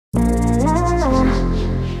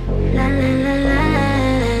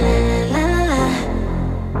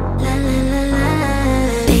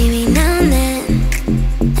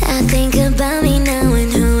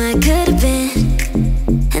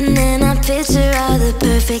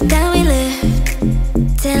perfect that we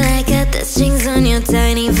live till I cut the strings on your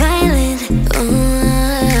tiny violin.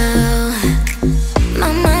 Ooh,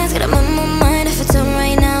 my mind's got a mind if it's on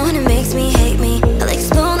right now and it makes me hate me. I'll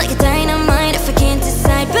explode like a dynamite if I can't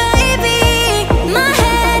decide, baby. My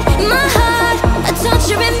head, my heart, a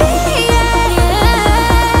torture in me.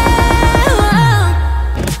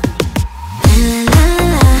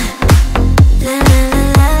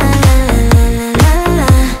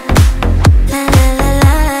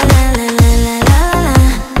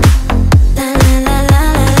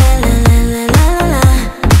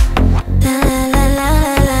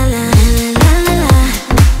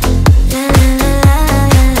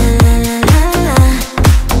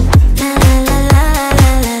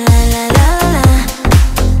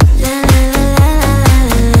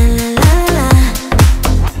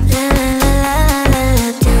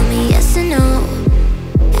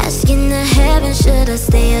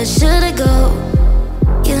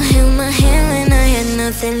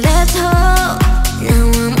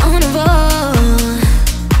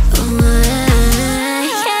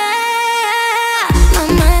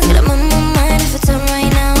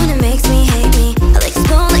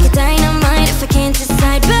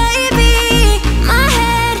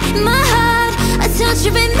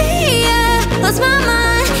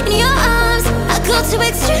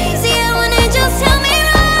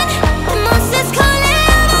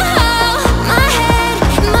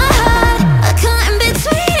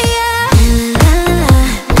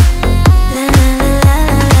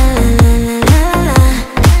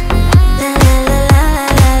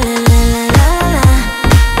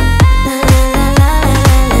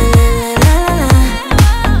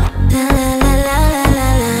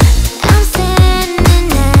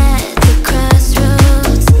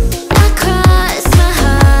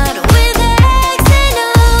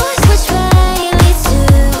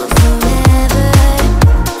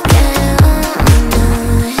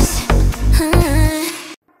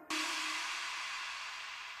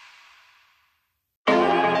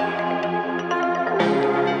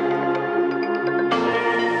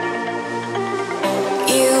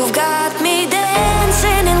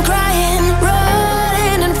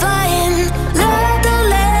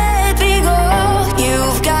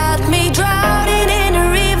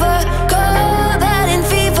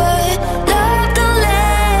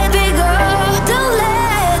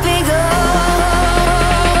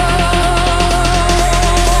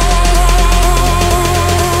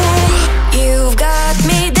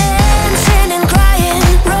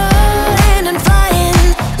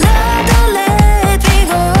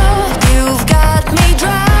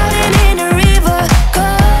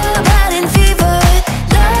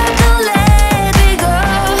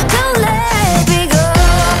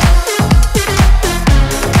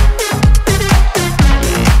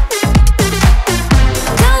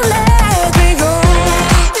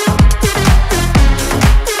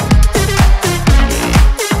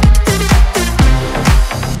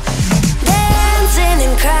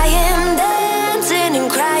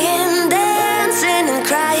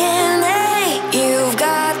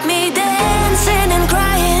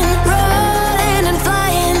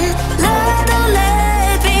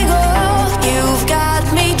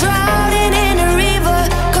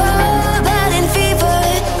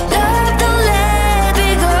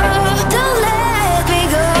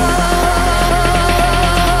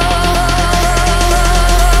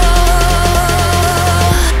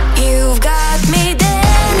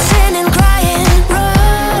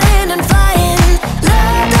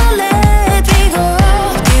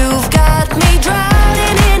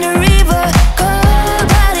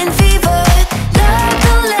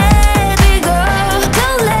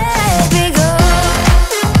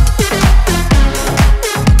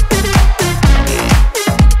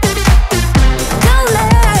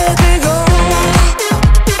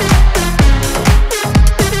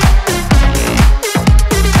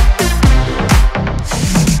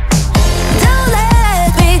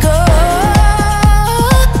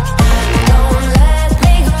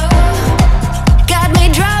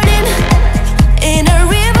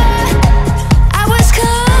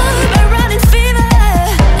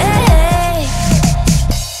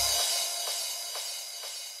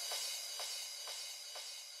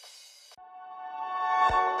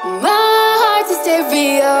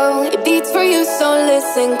 stereo, it beats for you, so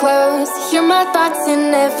listen close. Hear my thoughts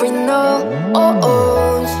in every note.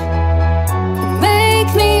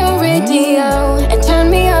 Make me a radio and turn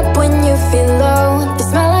me up when you feel low.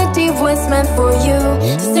 This melody was meant for you,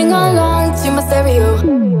 so sing along to my stereo.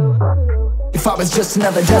 If I was just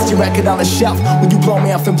another dusty record on the shelf, would you blow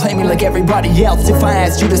me off and play me like everybody else? If I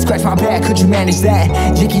asked you to scratch my back, could you manage that?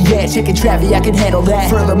 Yicky, yeah, chicken Travie, I can handle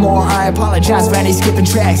that. Furthermore, I apologize for any skipping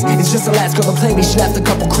tracks. It's just the last girl to play me, she left a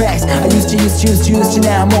couple cracks. I used to,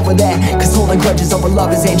 now I'm over that. Cause holding grudges over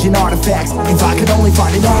love is ancient artifacts. If I could only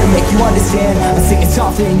find an art to make you understand, I'd sing it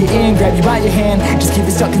softly in your ear, grab you by your hand, just keep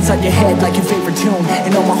it stuck inside your head like your favorite tune.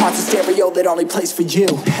 And know my heart's a stereo that only plays for you.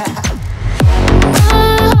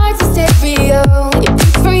 My heart's a stereo, it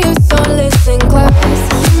beats for you, so listen close.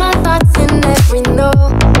 Hear my thoughts in every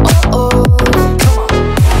note. Oh, oh.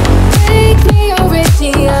 Make me your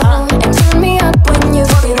radio and turn me up when you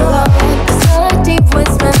feel low. This melody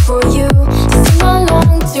was meant for you, so sing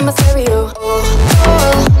along to my stereo. Oh,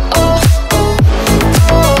 oh, oh,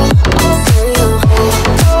 oh, oh, stereo.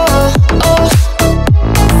 Oh, oh,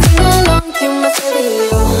 sing along to my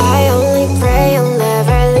stereo. I only pray you'll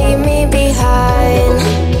never leave me behind,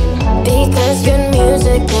 because good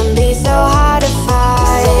music can be so hard to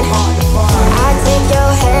find. I take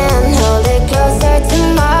your hand, hold it closer to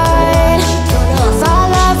mine. Thought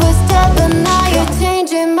love was dead, but now you're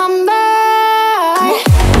changing my mind.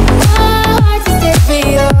 My heart's a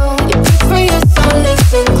stereo, it beats for you, so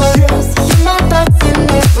listen close. Hear my thoughts in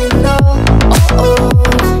every note. Oh, oh.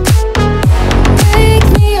 Make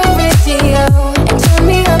me your radio and turn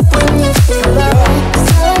me up when you feel low. This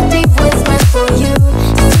melody was meant for you,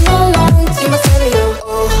 so sing along to my stereo.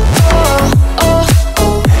 Oh, oh, oh,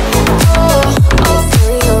 oh, oh, oh,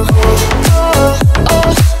 stereo. Oh, oh,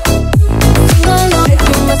 sing along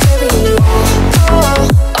to my stereo. Oh,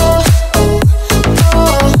 oh, oh,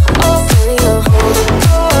 oh, stereo.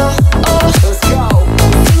 Oh, oh, Let's go.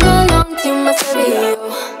 sing along to my stereo.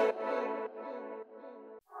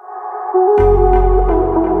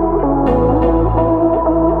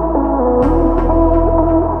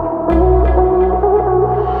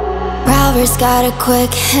 Robert's got a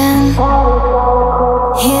quick hand.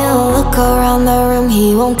 He'll look around the room,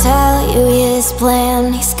 he won't tell you his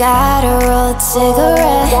plan. He's got a rolled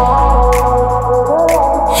cigarette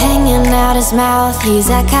hanging out his mouth, he's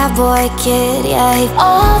that cowboy kid, yeah.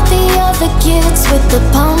 All the other kids with the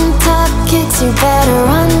pumped up kicks, you better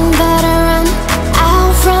run,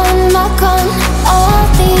 I'll run my gun. All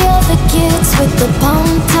the other kids with the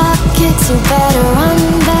pumped up kicks, you better run,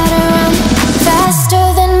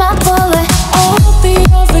 faster than my bullet. All the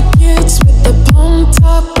other kids with the pumped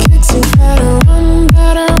up kicks, you better run,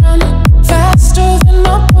 faster than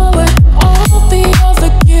my bullet. All the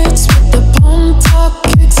other kids with the pumped up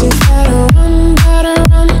kicks, you better run,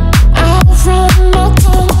 I'll run my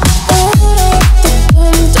gun.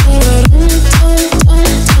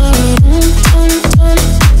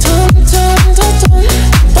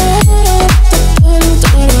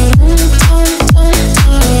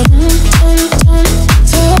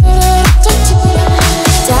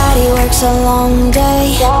 Daddy works a long day,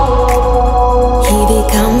 he be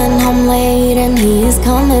coming home late, and he is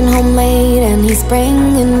coming home late, and he's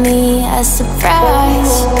bringing me a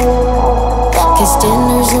surprise. Cause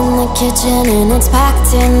dinner's in the kitchen and it's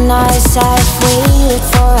packed in nice. I've waited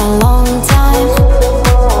for a long time,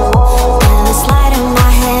 and this light in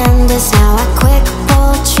my hand is now a quick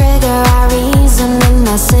pull trigger. I reason in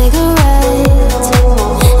my cigarette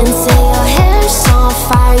and say your hair's on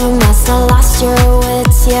fire, you must have lost your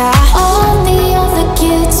wits, yeah. All the other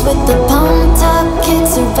kids with the pumped up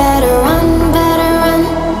kicks, you better run,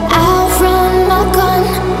 I'll run my gun.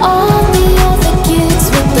 All the other kids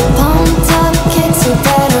with the pumped up kicks, you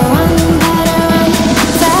better run,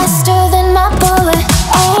 faster than my bullet.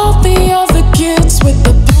 All the other kids with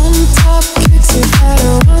the pumped up kicks, you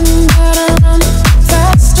better run,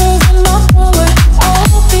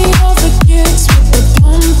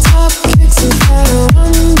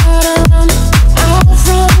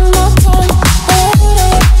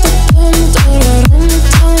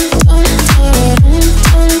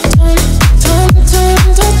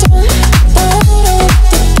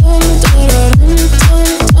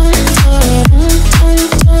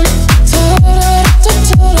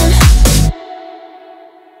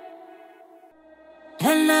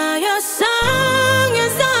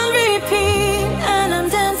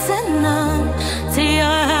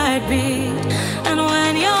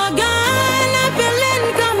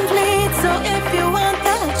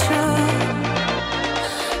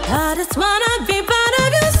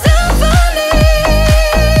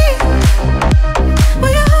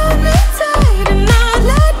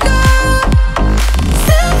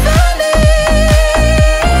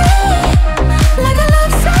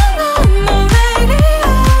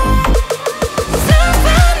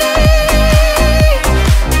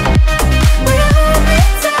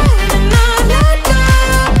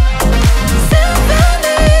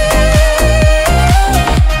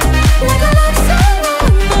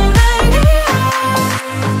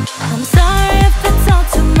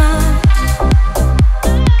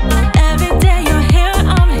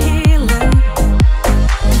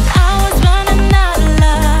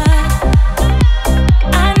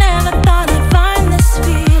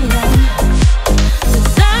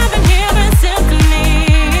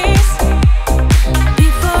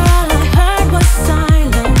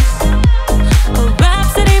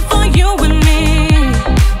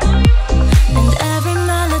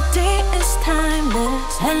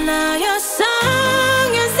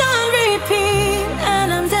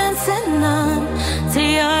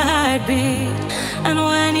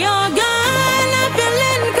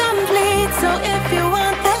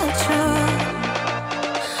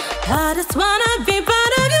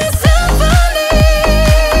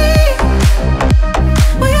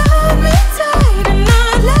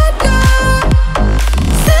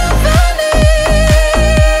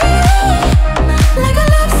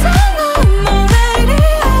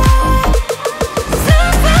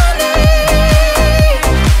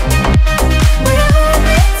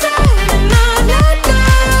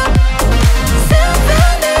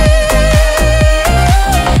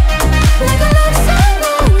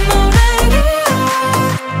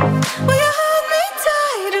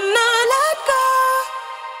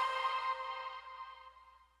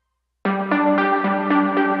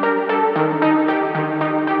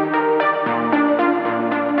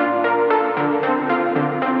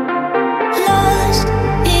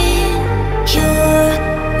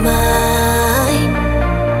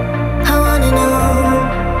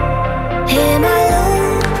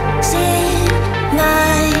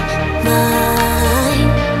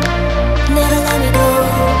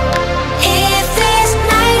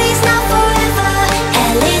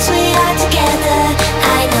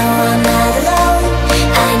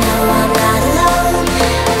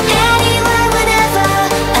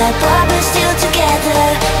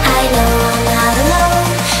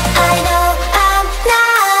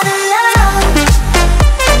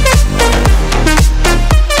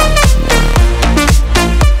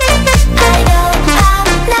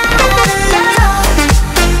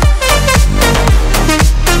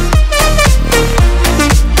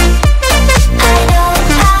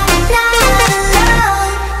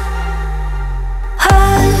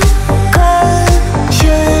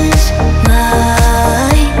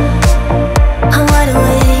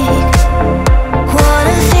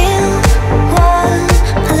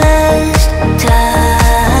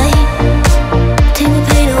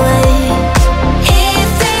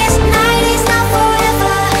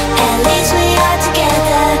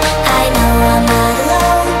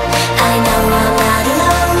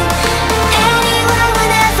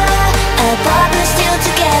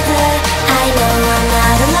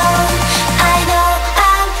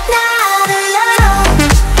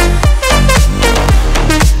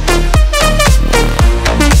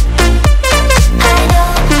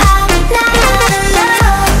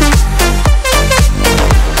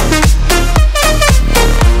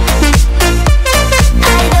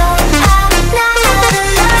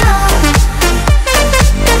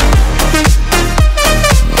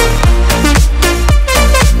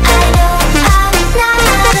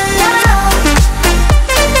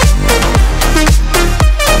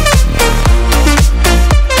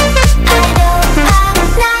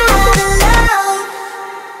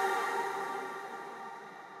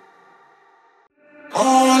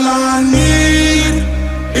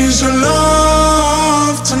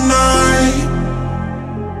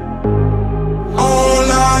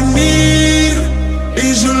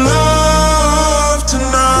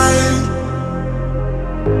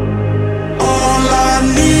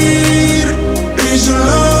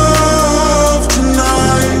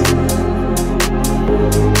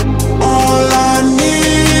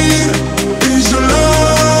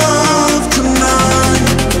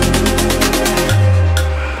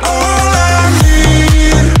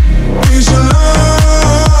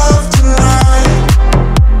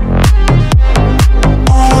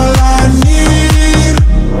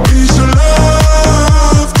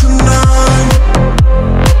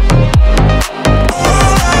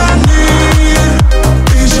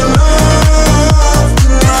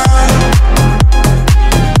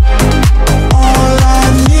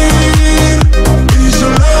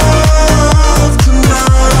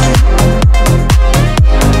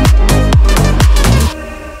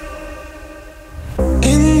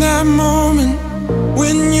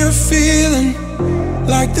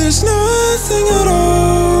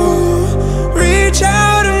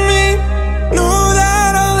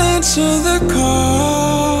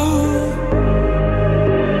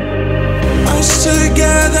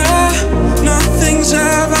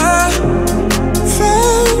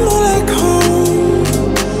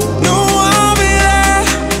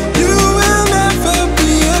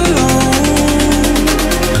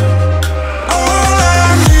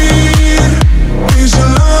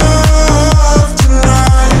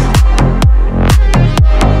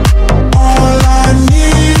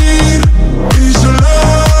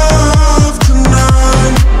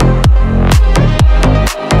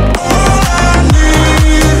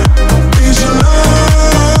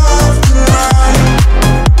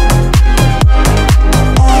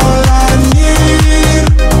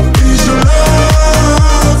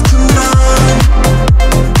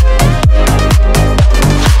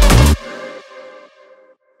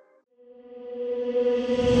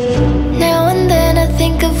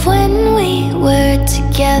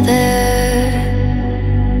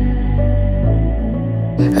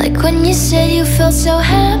 you felt so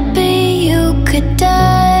happy you could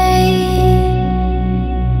die.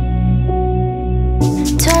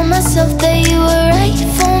 Told myself that you were right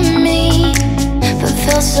for me, but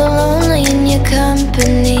felt so lonely in your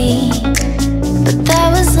company. But that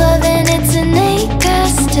was love and it's innate, I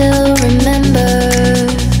still remember.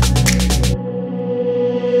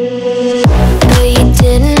 But you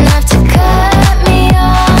didn't have to cut me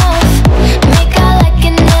off, make out like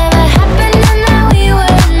it never happened and that we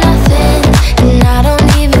were nothing. And I don't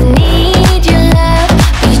even need your love,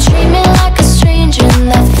 but you treat me like a stranger and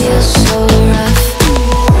that feels so rough.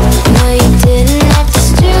 No, you didn't have to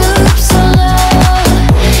stoop so low,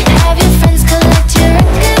 have your friends collect your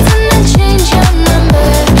records and then change your number.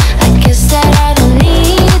 I guess that I don't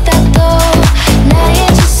need that though, now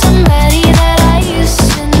you're just somebody that I used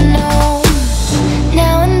to know.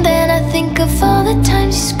 Now and then I think of all the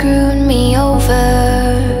times you screwed me over,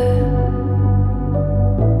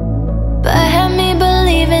 but had me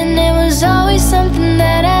believing it was always something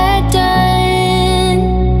that I'd done.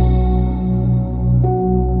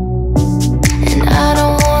 And I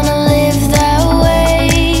don't wanna live that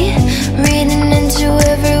way, reading into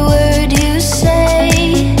every word you say.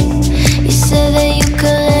 You said that you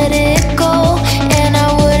could let it go, and I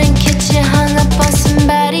wouldn't get you hung up on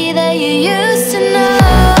somebody that you used to know.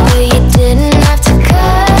 But you didn't have to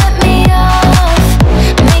cut me off,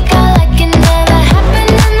 make out like it never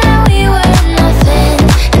happened and that we were nothing.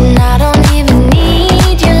 And I don't even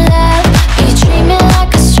need your love, but you treat me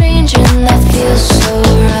like a stranger and that feels so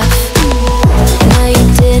rough. No, you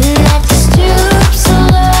didn't have to stoop so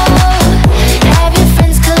low, have your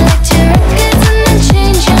friends collect your records and then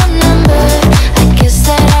change your number. I guess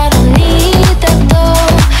that I don't need that though,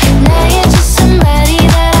 now you're just somebody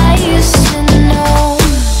that I used to know.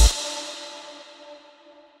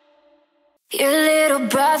 Your little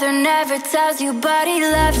brother never tells you, but he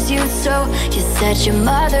loves you so. You said your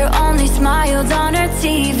mother only smiled on her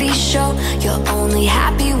TV show. You're only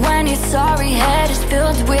happy when your sorry head is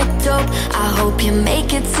filled with dope. I hope you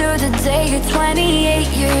make it to the day you're 28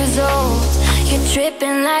 years old. You're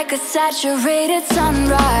dripping like a saturated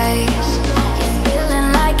sunrise, you're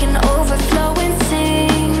spilling like an overflowing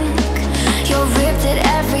sink. You're ripped at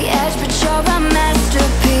every edge, but you're a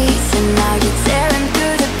masterpiece. And now you're tearing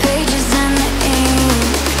through the pages and the ink.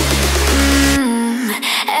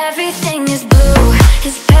 Everything is blue,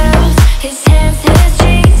 his pills, his hands, his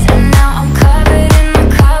jeans. And now I'm covered in the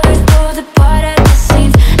colors, pulled apart at the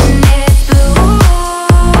seams. And it's blue,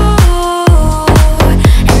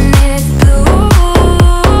 and it's blue.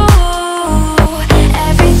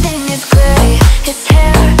 Everything is gray, his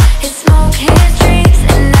hair, his smoke, his dreams.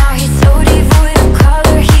 And now he's so devoid of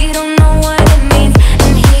color, he don't know what it means.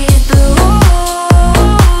 And he's blue,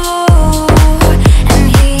 and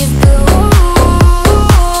he's blue.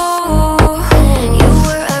 You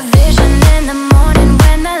were a vision in the morning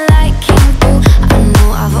when the light came through. I know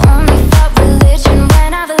I've only felt religion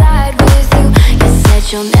when I've lied with you. You said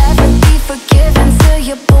you'll never be forgiven till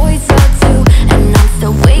your boys are too. And I'm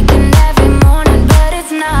still waking every morning, but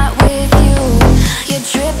it's not with you. You're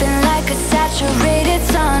dripping like a saturated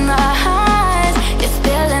sunrise, you're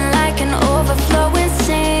spilling like an overflowing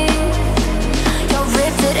sink. You're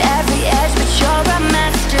ripped at every edge, but you're a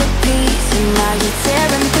masterpiece. And now you're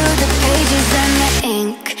tearing through the pages and the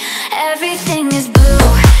ink. Everything is blue,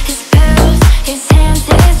 his pills, his hands,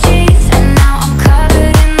 his jeans. And now I'm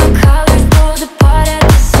covered in the colors, pulled apart at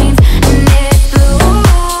the seams. And it's blue,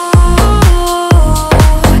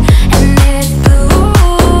 and it's blue.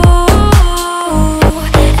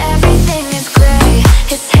 Everything is gray,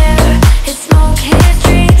 his hair, his smoke, his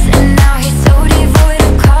dreams. And now he's so devoid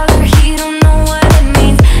of color, he don't know what it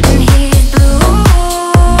means. And he's blue,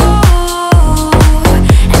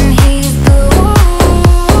 and he's blue.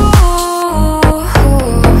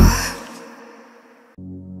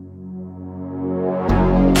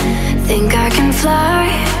 Think I can fly,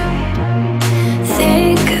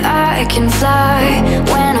 think I can fly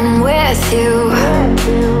when I'm with you.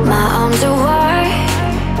 My arms are wide,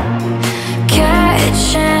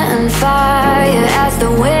 catching fire as the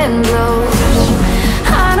wind blows.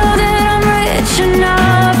 I know that I'm rich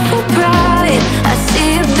enough for pride, I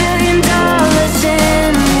see $1 billion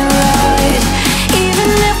in your eyes. Even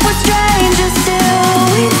if we're strangers till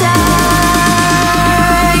we die,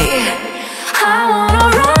 I wanna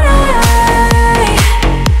run away,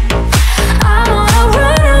 I wanna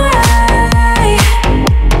run away.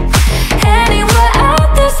 Anywhere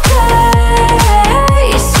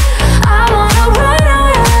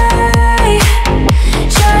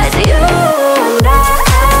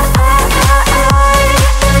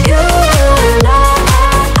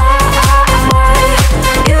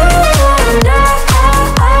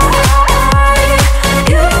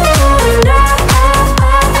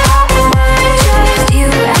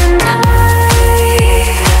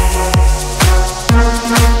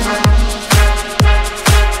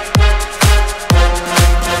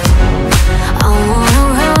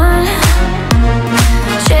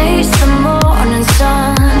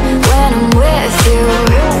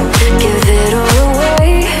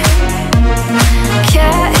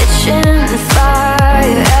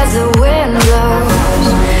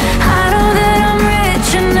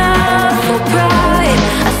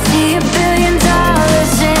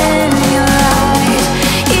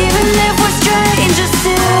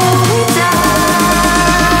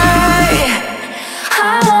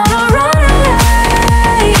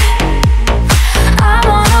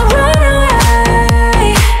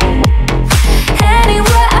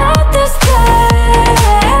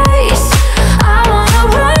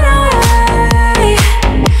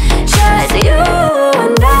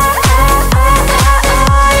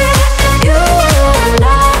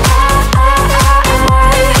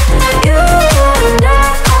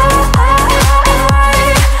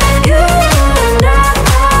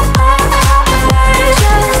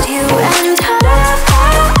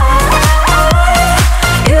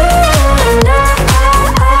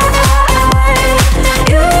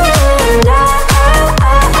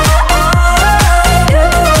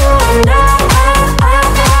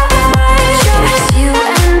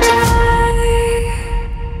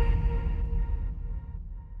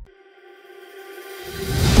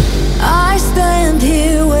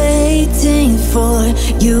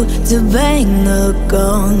you to bang the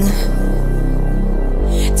gong,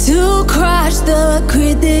 to crush the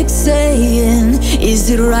critics saying, is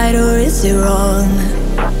it right or is it wrong?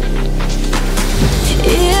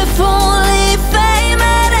 If only fame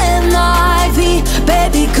had an ivy,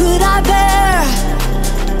 baby, could I bear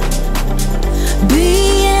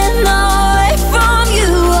being away from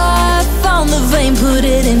you? I found the vein, put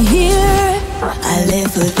it in here. I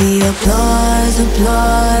live for the applause,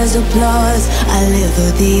 applause, applause. I live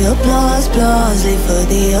for the applause, applause. Live for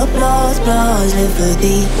the applause, applause. Live for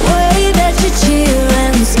the way that you cheer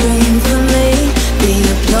and scream for me. The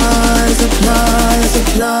applause, applause,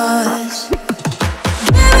 applause.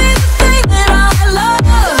 Give me the thing that I love.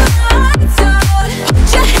 Put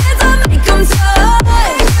your hands up, make them touch.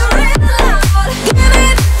 Give me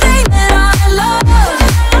the thing that I love.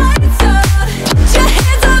 Put your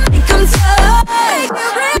hands up, make them touch.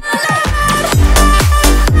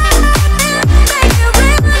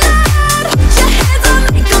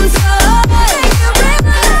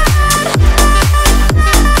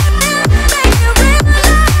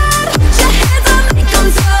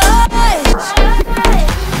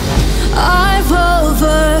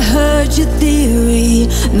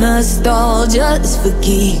 Nostalgia's for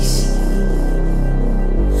geese.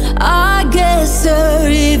 I guess, sir,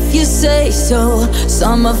 if you say so.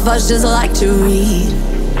 Some of us just like to read.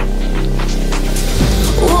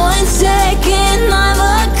 1 second I'm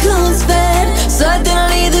a coon's fan,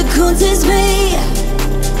 suddenly the coons is me.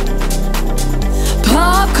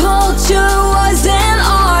 Pop culture was an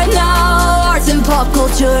art, now art's and pop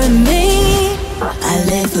culture in me. I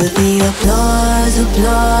live for the applause,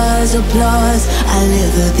 applause, applause. I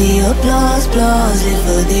live for the applause, applause. Live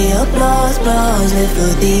for the applause, applause. Live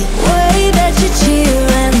for the way that you cheer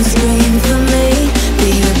and scream for me.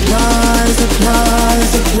 The applause,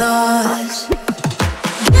 applause, applause.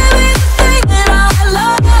 Give me the thing that I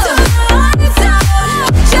love.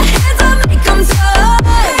 Put your hands up, make them touch.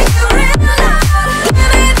 Give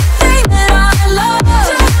me the thing that I love.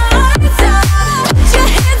 Put your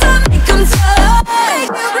hands up, make them touch.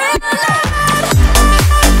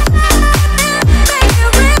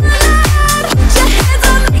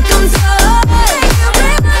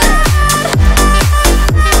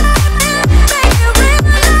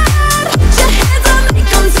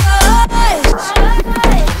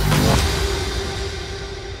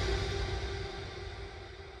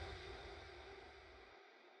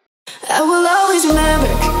 I will always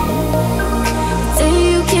remember the day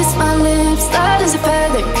you kissed my lips, light as a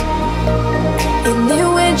feather. And it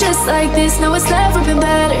went just like this, no, it's never been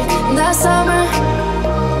better. That summer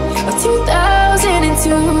of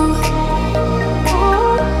 2002,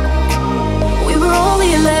 we were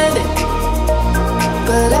only 11,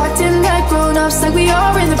 but acting like grown-ups, like we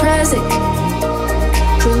are in the present.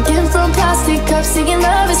 Drinking from plastic cups, singing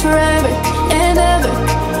love is forever and ever.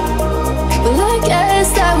 Well, I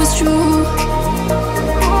guess that was true.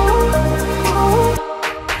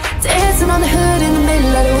 Dancing on the hood in the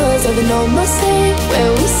middle of the woods of an old Mustang,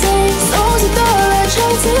 where we sang songs with all our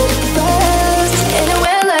childhood friends. And it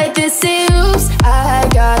went like this, say oops, I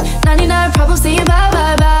got 99 problems saying bye,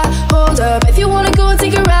 bye, bye. Hold up, if you wanna go and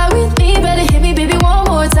take a ride with me, better hit me, baby, one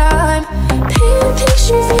more time. Paint a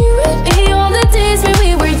picture for you and me on the days when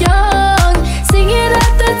we were young, singing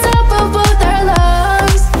at the top of both our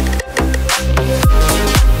lungs.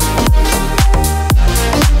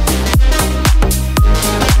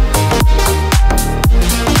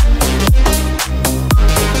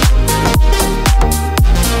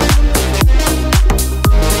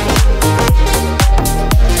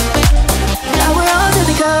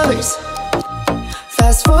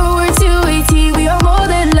 Fast forward to 18, we are more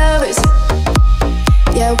than lovers.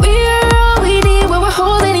 Yeah, we are all we need when we're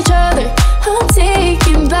holding each other. I'm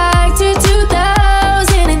taking back to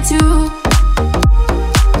 2002.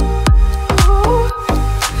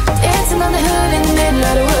 Dancing on the hood in the middle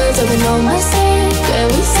of the woods of an old Mustang, where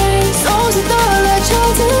we sang songs with all our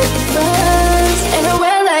childhood friends. And it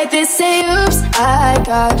went like this, say oops, I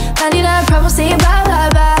got 99 problems saying bye, bye,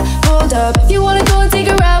 bye. Hold up, if you wanna go and take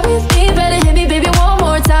a ride with me, better hit me, baby, one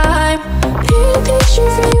more time. Paint a picture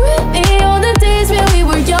for you and me on the days when we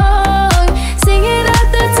were young, singing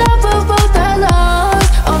at the top of both our lungs.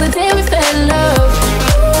 On the day we fell in love,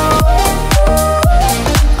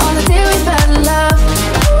 on the day we fell in love,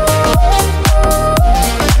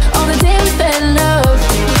 on the day we fell in love,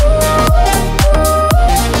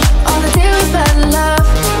 on the day we fell in love.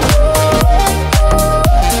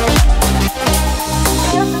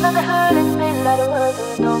 Dancing on the hood in the middle of the woods of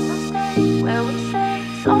an old Mustang, where we sang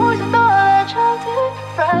songs with all our childhood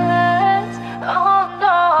friends. Oh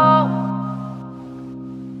no.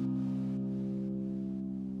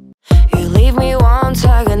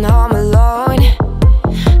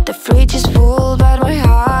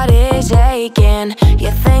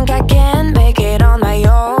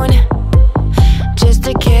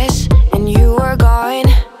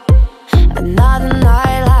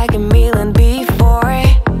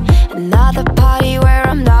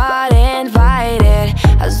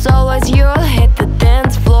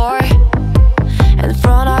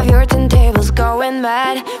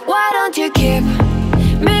 getting mad. Why don't you keep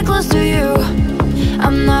me close to you?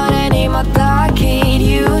 I'm not anymore the kid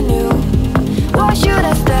you knew. Why should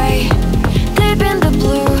I stay deep in the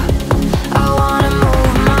blue? I wanna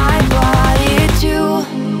move my body too.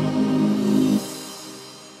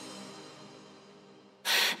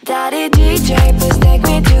 Daddy DJ, please take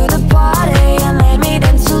me to the party and let me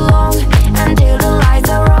dance along until the lights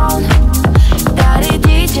are on. Daddy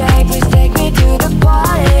DJ, please take me to the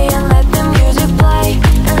party and let the music play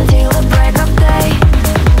until the break of day.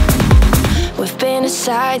 We've been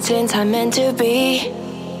aside since I'm meant to be.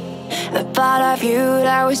 A part of you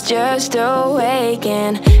that was just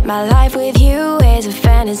awakened. My life with you is a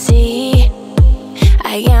fantasy.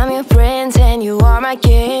 I am your prince and you are my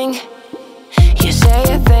king. You say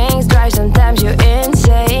your things drive, sometimes you're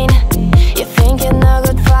insane. You think you're a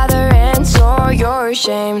good father and so you're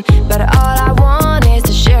ashamed. But all I want is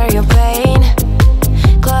to share your pain.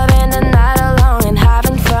 Clubbing the night alone and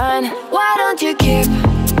having fun. Why don't you keep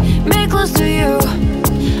me close to you?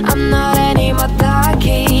 I'm not anymore the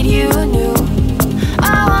kid you knew.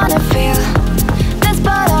 I wanna feel this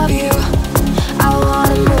part of you. I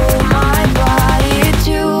wanna move my body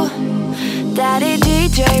too. Daddy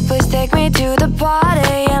DJ, please take me to the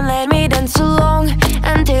party and let me dance along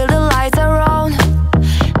until the lights are on.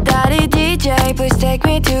 Daddy DJ, please take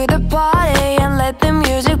me to the party and let the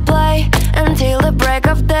music play until the break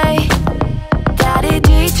of day. Daddy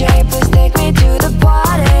DJ, please take me to the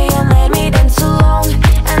party and let me dance along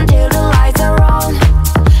until the lights are on.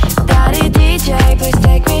 Daddy DJ, please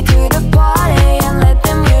take me to the party and let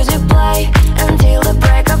the music play until the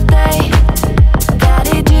break of day.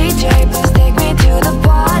 Daddy DJ, please take me to the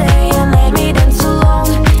party and let me dance along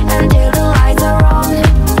until the lights are on.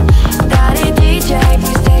 Daddy DJ,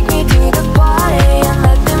 please take me to the party and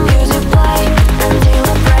let the music play until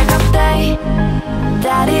the break of day.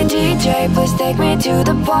 Daddy DJ, please take me to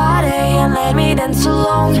the party and let me dance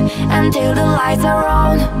along until the lights are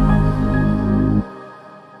on.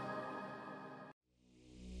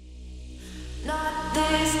 Not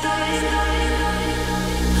this day.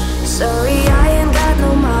 Sorry, I ain't got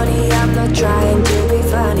no money. I'm not trying to be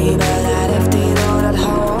funny, but I left it all at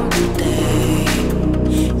home today.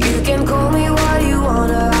 You can call me what you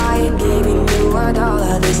wanna. I ain't giving you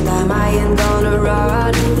 $1. This time I ain't gonna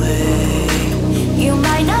run away. You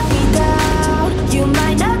might knock me down, you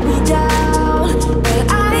might knock me down, but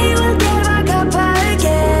I will get back up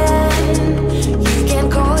again. You can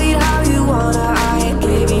call it how you wanna. I ain't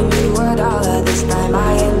giving you $1. This time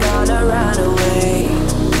I ain't gonna run away.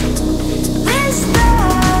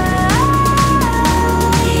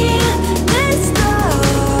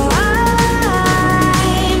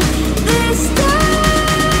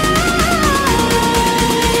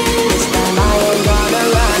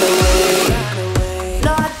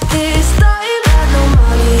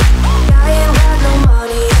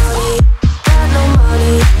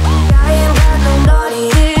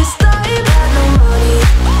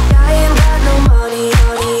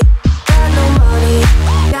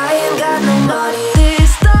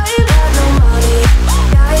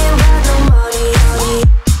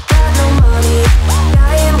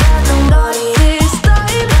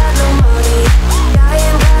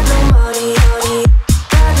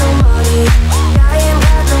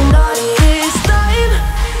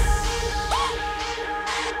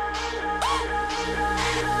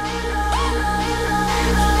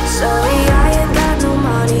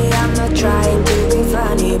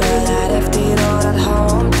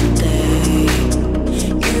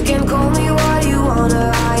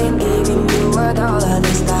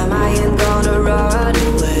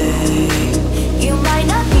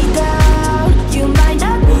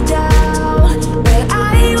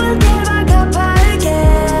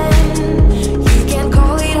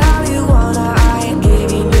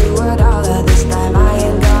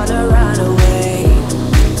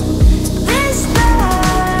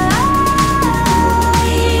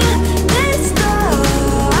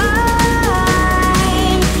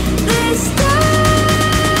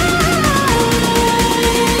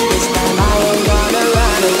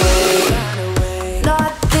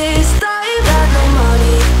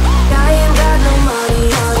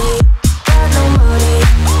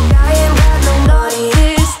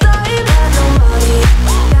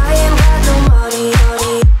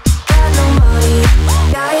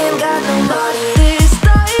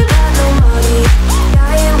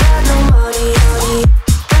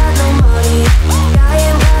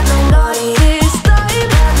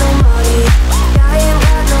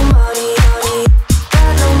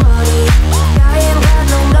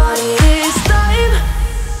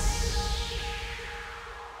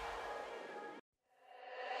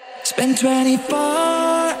 Spend 24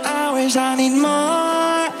 hours, I need more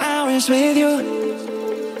hours with you.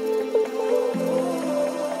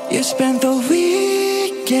 You spent the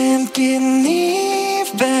weekend getting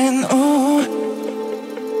even, oh.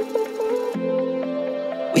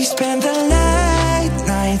 We spent the late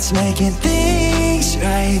nights making things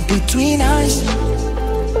right between us.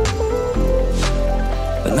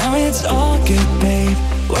 But now it's all good, babe.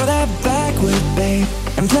 Roll that backward, babe,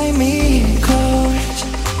 and play me close.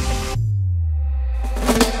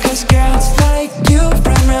 Cause girls like you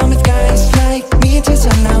run around with guys like me till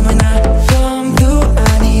sundown. When I come through,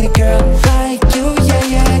 I need a girl like you, yeah,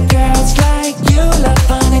 yeah. Girls like you love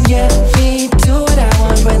fun and yeah, me do what I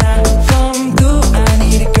want. When I come through, I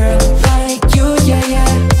need a girl like you, yeah,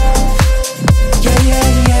 yeah. Yeah, yeah,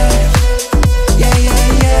 yeah. Yeah, yeah,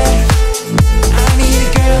 yeah. I need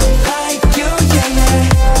a girl like you, yeah, yeah.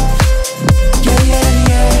 Yeah, yeah,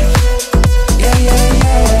 yeah. Yeah, yeah,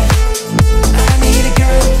 yeah. I need a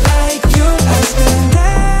girl like you. I spent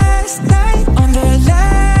last night on the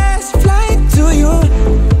last flight to you.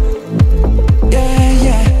 Yeah,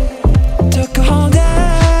 yeah. Took a whole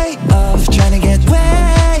day off trying to get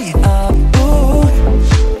way up, ooh.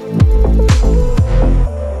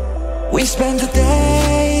 We spent the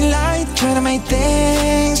daylight trying to make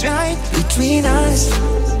things right between us.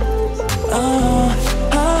 Oh,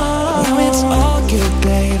 oh. Now it's all good,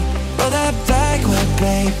 babe. Roll that backward,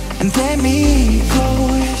 babe, and play me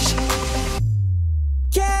close.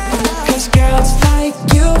 Yeah. Cause girls like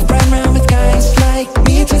you run around with guys like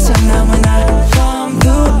me till sundown. When I come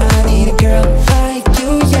through, I need a girl like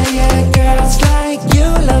you, yeah, yeah. Girls like you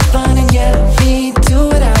love fun and yeah, me do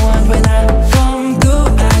what I want. When I come through,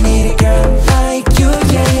 I need a girl like you,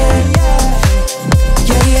 yeah, yeah.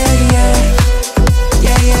 Yeah, yeah, yeah.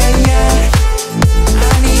 Yeah, yeah, yeah.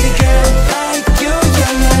 I need a girl like you,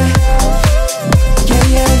 yeah, yeah. Yeah,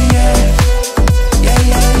 yeah, yeah. Yeah,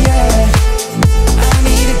 yeah, yeah. I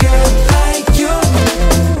need a girl like you.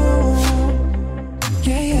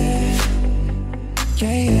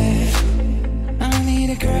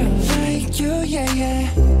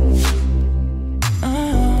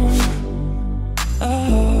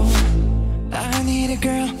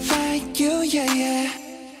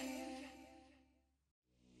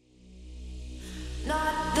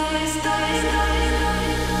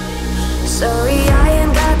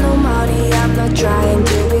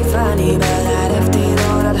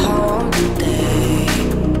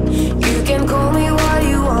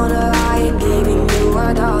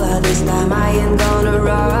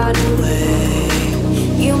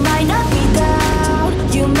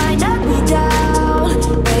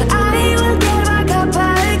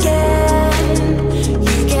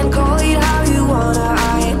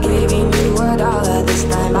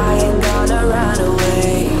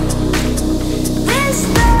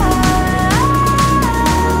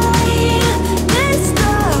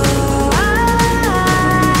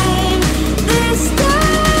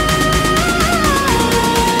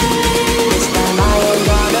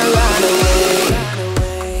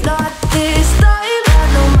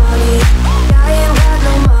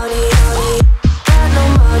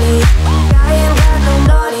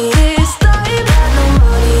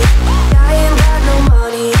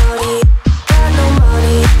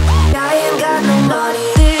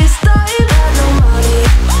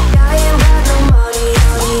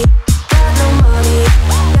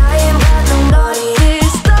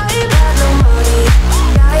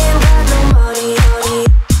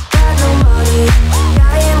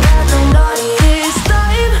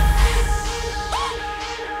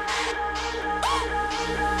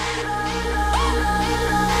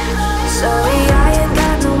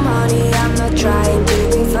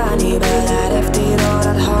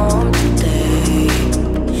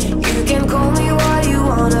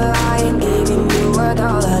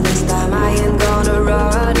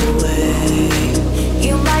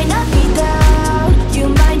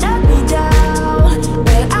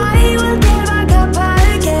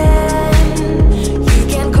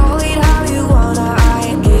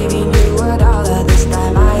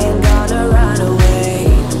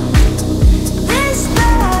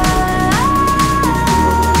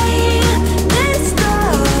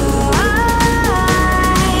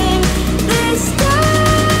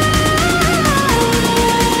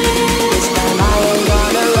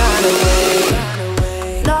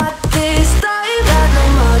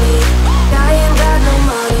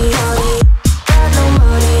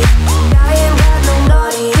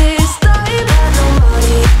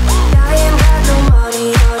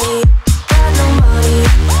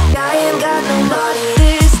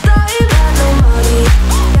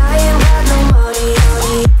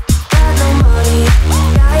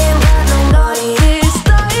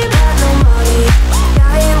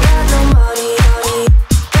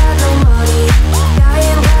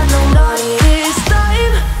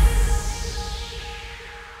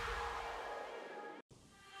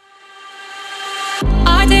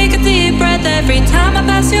 every time I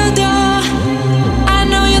pass your door. I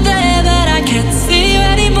know you're there, but I can't see you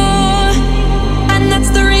anymore. And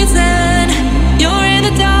that's the reason you're in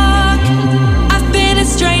the dark. I've been a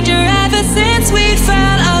stranger ever since we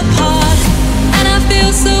fell apart, and I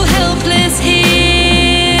feel so helpless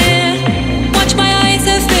here. Watch, my eyes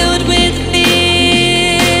are filled with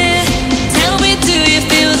fear. Tell me, do you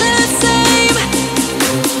feel the same?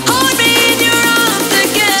 Hold me in your arms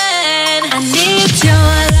again. I need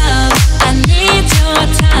your love, I need your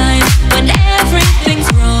time. When everything's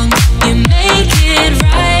wrong, you make it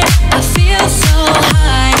right. I feel so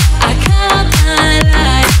high, I can't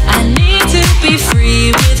lie. I need to be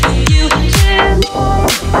free with you.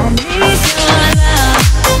 I need your love.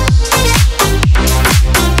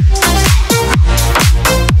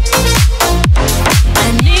 I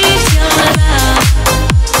need your love.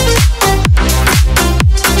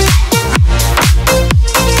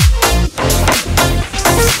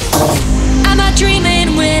 Am I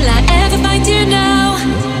dreaming? Will I ever find you now?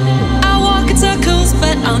 I walk in circles,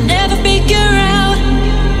 but I'll never figure out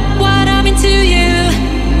what I'm into you.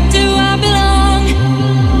 Do I belong?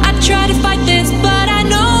 I try to fight this, but I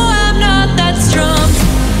know I'm not that strong.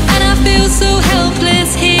 And I feel so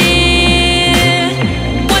helpless here.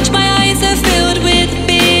 Watch, my eyes are filled with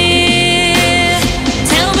fear.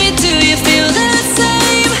 Tell me, do you feel the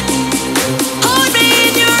same? Hold me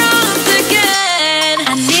in your arms again.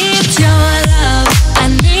 I need your love, I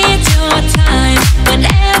need your time. When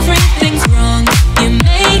everything's wrong, you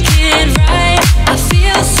make it right. I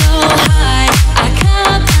feel so high, I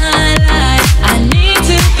can't lie. I need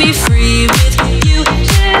to be free with you.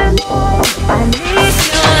 I need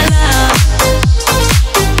your love.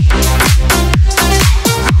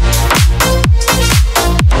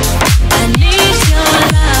 I need your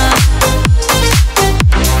love.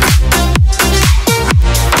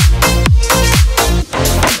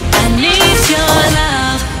 I need your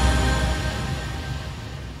love.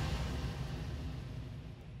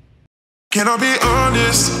 Can I be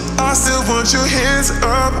honest? I still want your hands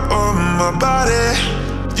up on my body.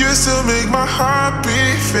 You still make my heart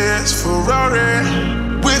beat fast, Ferrari.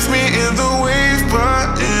 With me in the wave,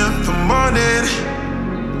 but in the morning.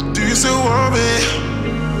 Do you still want me?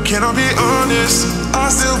 Can I be honest? I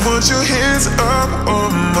still want your hands up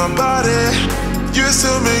on my body. You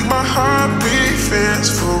still make my heart beat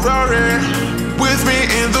fast, Ferrari. With me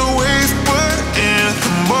in the wave, but in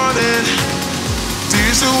the morning. Do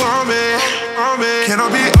you still want me? Can I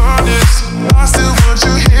be honest? I still want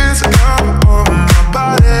your hands up on my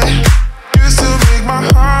body. You still make my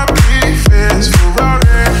heart beat fast,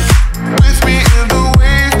 Ferrari. With me in the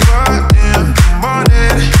wave, but in the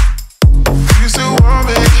morning. Do you still want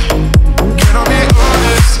me? Can I be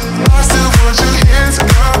honest? I still want your hands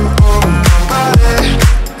up on my body.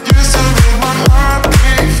 You still make my heart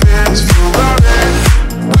beat fast, Ferrari.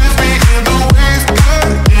 With me in the wave, but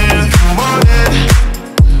in the morning.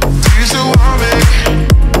 Do you still want me?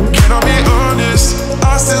 Can I be honest?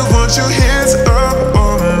 I still want your hands up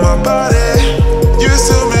on my body. You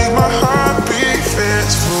still make my heart beat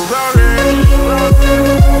fast, Ferrari.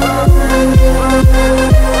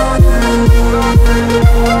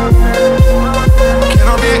 Can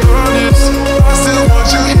I be honest? I still want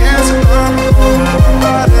your hands up on my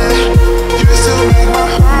body. You still make my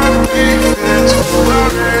heart beat fast,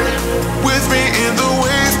 Ferrari. With me in the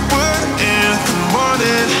wave, but in the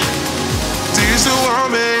morning. Do you still want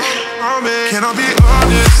me? Can I be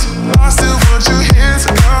honest? I still want your hands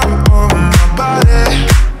up on my body.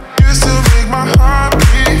 You still make my heart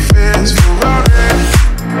beat fast, Ferrari.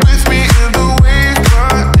 With me in the wave,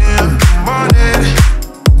 but in the morning.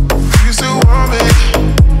 Do you still want me?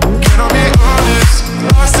 Can I be honest?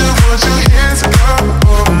 I still want your hands up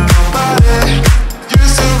on my body. You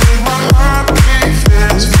still make my heart beat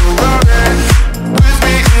fast, Ferrari. With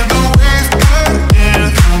me in the wave, but in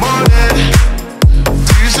the morning.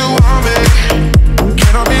 Do you still want me?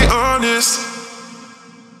 Can I be honest?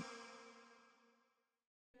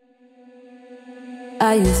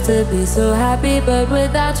 I used to be so happy, but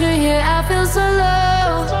without you here I feel so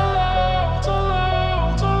low.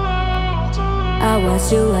 I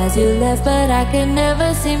watched you as you left, but I could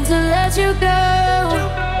never seem to let you go.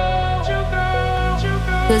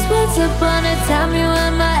 Cause once upon a time you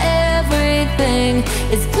were my everything.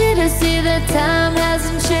 It's clear to see that time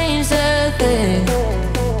hasn't changed a thing.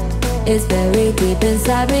 It's very deep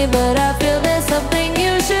inside me, but I feel there's something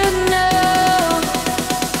you should know.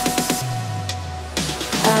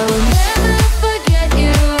 I will never forget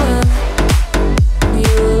you.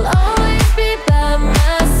 You will always be by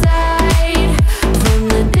my side. From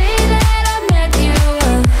the day that I met you,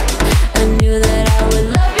 I knew that I would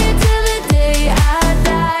love you till the day I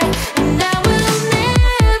die. And I will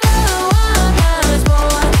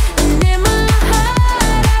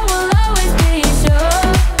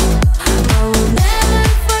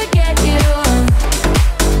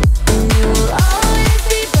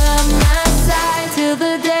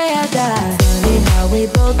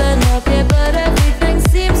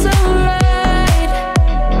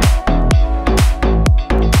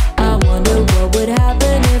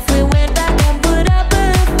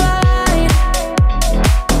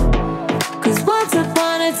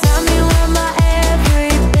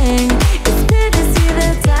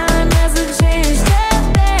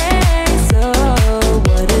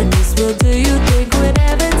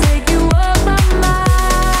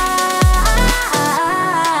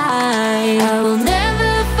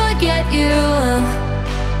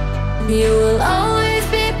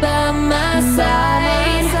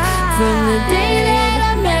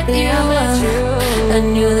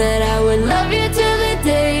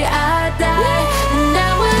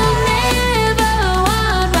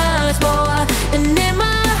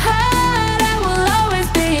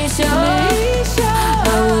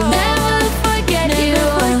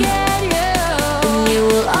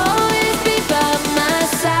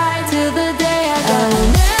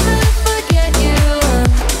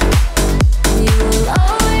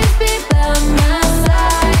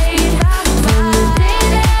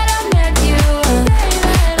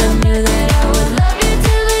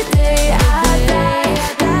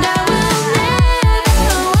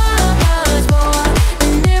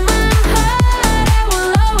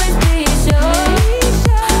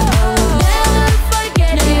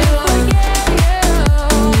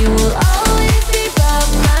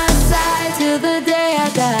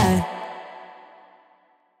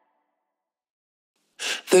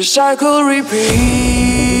The cycle repeated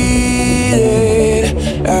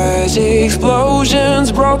as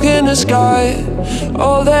explosions broke in the sky.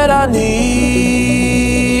 All that I needed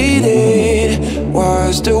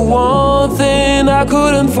was the one thing I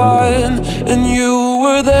couldn't find, and you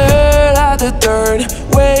were there at the turn,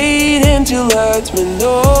 waiting to let me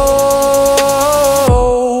know.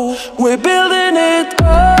 We're building it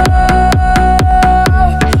up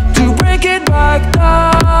to break it back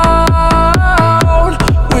down.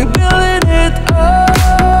 We're building it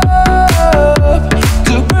up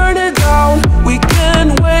to burn it down. We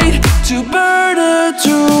can't wait to burn it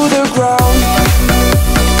to the ground.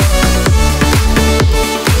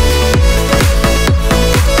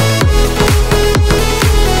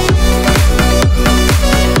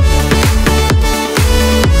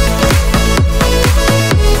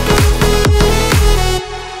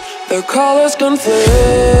 The colors conflicted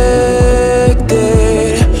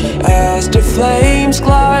as the flames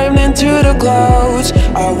climbed into the clouds.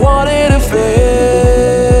 I wanted to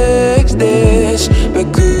fix this,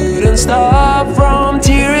 but couldn't stop from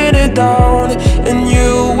tearing it down. And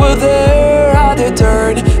you were there at the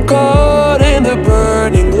turn, caught in the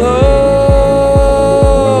burning glow.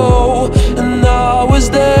 And I was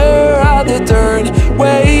there at the turn,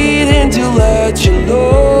 waiting to let you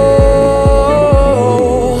know.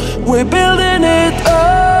 We're building it up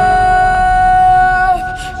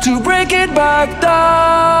to break it back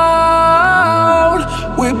down.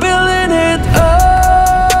 We're building it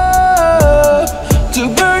up to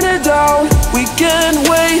burn it down. We can't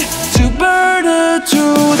wait to burn it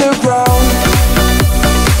to the ground.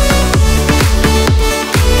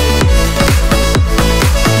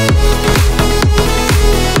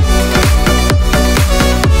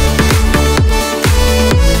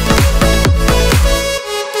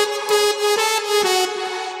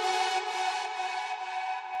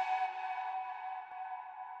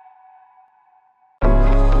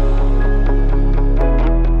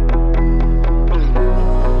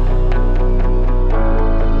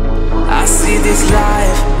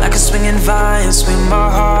 Swing my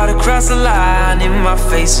heart across the line. In my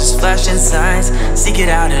face is flashing signs. Seek it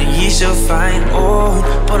out and ye shall find. Old,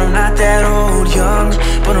 but I'm not that old. Young,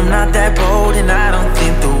 but I'm not that bold. And I don't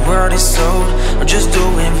think the world is sold. I'm just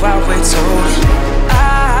doing what we're told.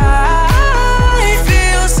 I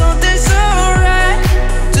feel something so right,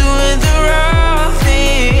 doing the wrong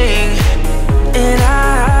thing. And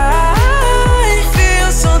I feel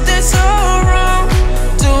something so wrong,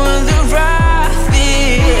 doing the right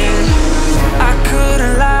thing. I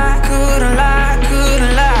couldn't lie, couldn't lie,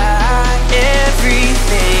 couldn't lie.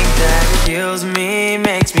 Everything that kills me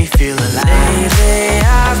makes me feel alive. Lately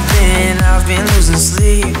I've been losing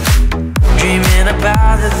sleep, dreaming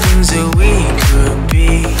about the things that we could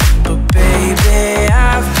be. But baby,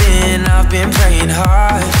 I've been praying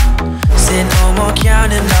hard. Said no more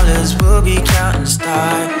counting dollars, we'll be counting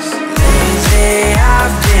stars. Lately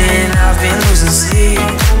I've been losing sleep,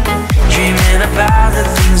 dreaming about the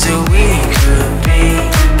things that we could be.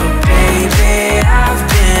 But baby, I've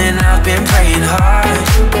been praying hard.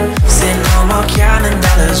 Said no more counting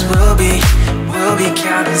dollars, we'll be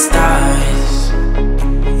counting stars.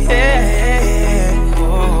 Yeah,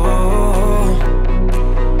 oh.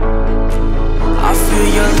 I feel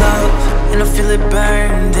your love and I feel it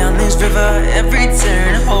burn down this river. Every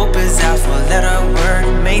turn, hope is out for let her work.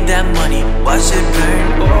 Made that money, watch it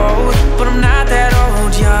burn. Old, but I'm not that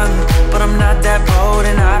old. Young, but I'm not that bold.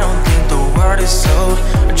 And I don't think the word is sold.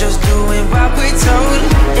 We're just doing what we're told.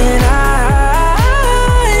 And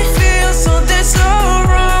I feel something so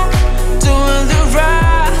wrong, doing the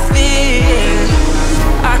right thing.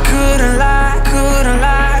 I couldn't lie, couldn't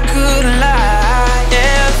lie, couldn't lie.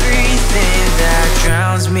 Everything that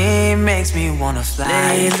drowns me makes me wanna fly.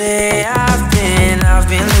 Lately I've been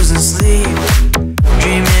losing sleep,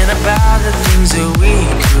 dreaming about the things that we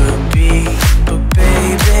could be. But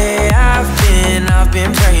baby, I've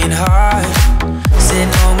been praying hard. Said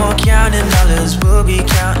no more counting dollars, we'll be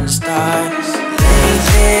counting stars.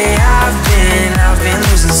 Lately I've been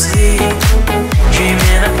losing sleep,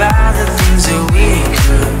 dreaming about the things that we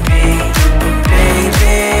could be. But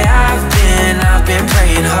baby, I've been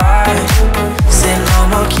praying hard. Said no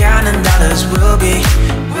more counting dollars, we'll be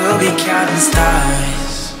counting stars.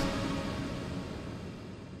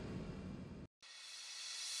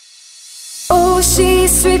 Oh,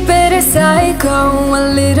 she's sweet but a psycho,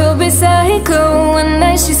 a little bit psycho. One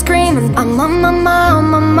night she's screaming, I'm on my mind, on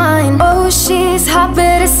my mind. Oh, she's hot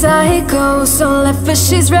but a psycho, so left but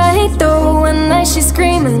she's right though. One night she's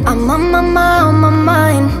screaming, I'm on my mind, on my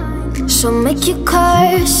mind. She'll make you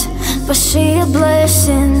curse, but she a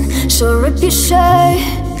blessing. She'll rip your shirt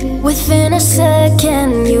Within a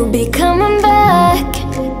second, you'll be coming back.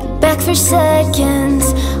 Back for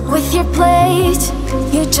seconds with your plate.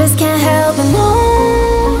 You just can't help it,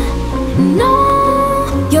 no,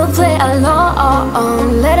 no. You'll play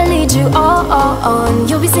along, let her lead you on.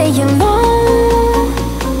 You'll be saying no,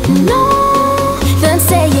 no, then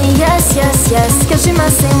saying yes, yes, yes, cause you're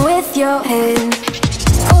messing with your head.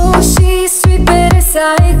 Oh, she's sweet but a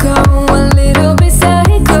psycho, a little bit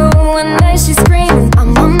psycho. One night she's screaming,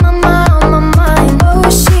 I'm on my mind, on my mind. Oh,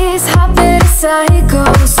 she's hot but a psycho,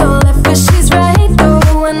 so left but she's right though.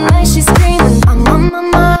 One night she's screaming, I'm on my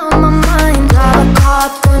mind, on my mind. Got a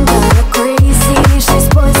cop gun, got her crazy, she's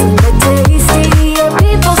poison but tasty. Yeah,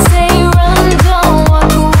 people say run, don't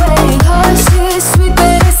walk away, cause she's sweet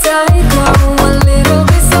but a psycho, a little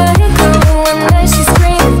bit psycho. One night she's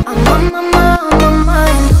screaming, I'm on my mind, on my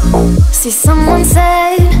mind. See, someone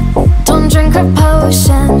said, don't drink her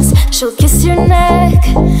potions, she'll kiss your neck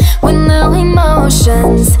with no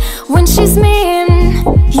emotions. When she's mean,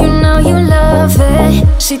 you know you love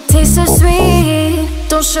it. She tastes so sweet,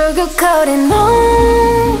 don't sugarcoat it, no,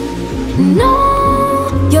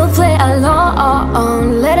 no. You'll play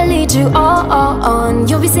along, let her lead you on.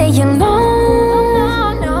 You'll be saying no,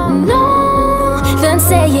 no, then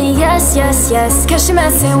saying yes, yes, yes, cause she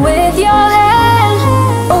messing with your head.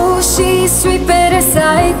 Oh, she's sweet but a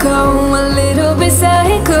psycho, a little bit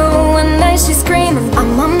psycho. One night she's screaming,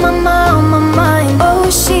 I'm on my mind, on my mind. Oh,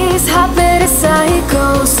 she's hot but a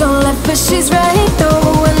psycho, so left but she's right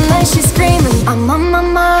though. One night she's screaming, I'm on my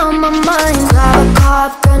mind, on my mind. Got a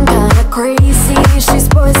cop gun, kinda crazy, she's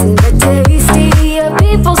poison but tasty. Yeah,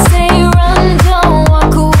 people say run, don't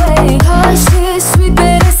walk away, cause she's sweet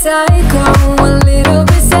but a psycho, a little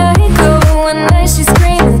bit psycho. One night she's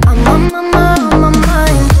screaming, I'm on my mind, on my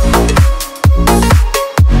mind.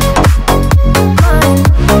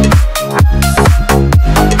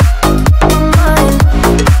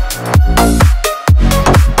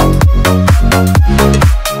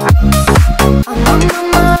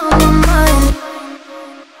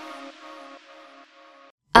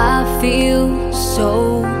 I feel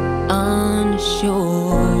so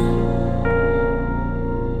unsure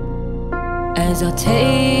as I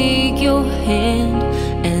take your hand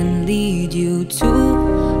and lead you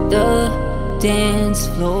to the dance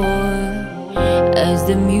floor. As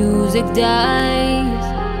the music dies,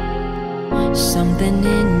 something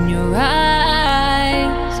in your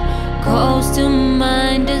eyes calls to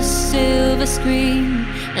mind a silver screen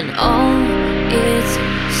and all its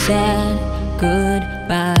sad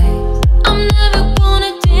goodbyes. I'm never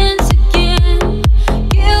gonna dance again.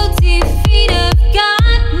 Guilty feet have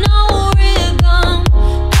got no rhythm.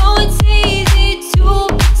 Though it's easy to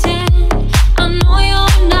pretend, I know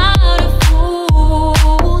you're not a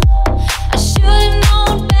fool. I should've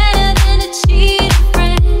known better than to cheat a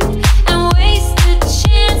friend and waste the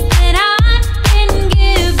chance that I've been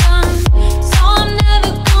given. So I'm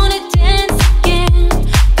never gonna dance again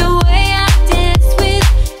the way I danced with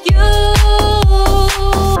you.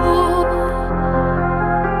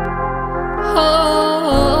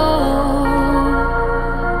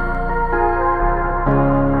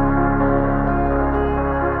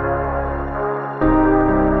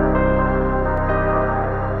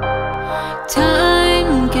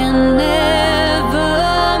 Time can never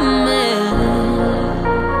mend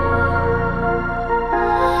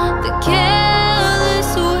the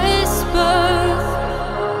careless whisper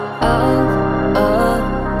of a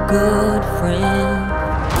good friend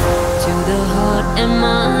to the heart and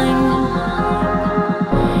mind.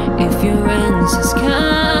 If your answer's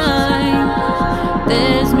kind,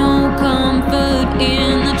 there's no comfort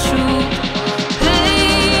in the truth.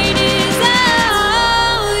 Pain is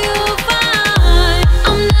all you'll find.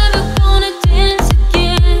 I'm never gonna dance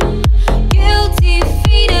again. Guilty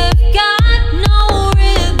feet have got no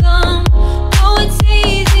rhythm. Though it's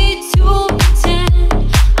easy to pretend,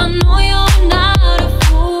 I know you're not a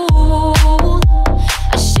fool.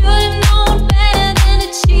 I should've known better than to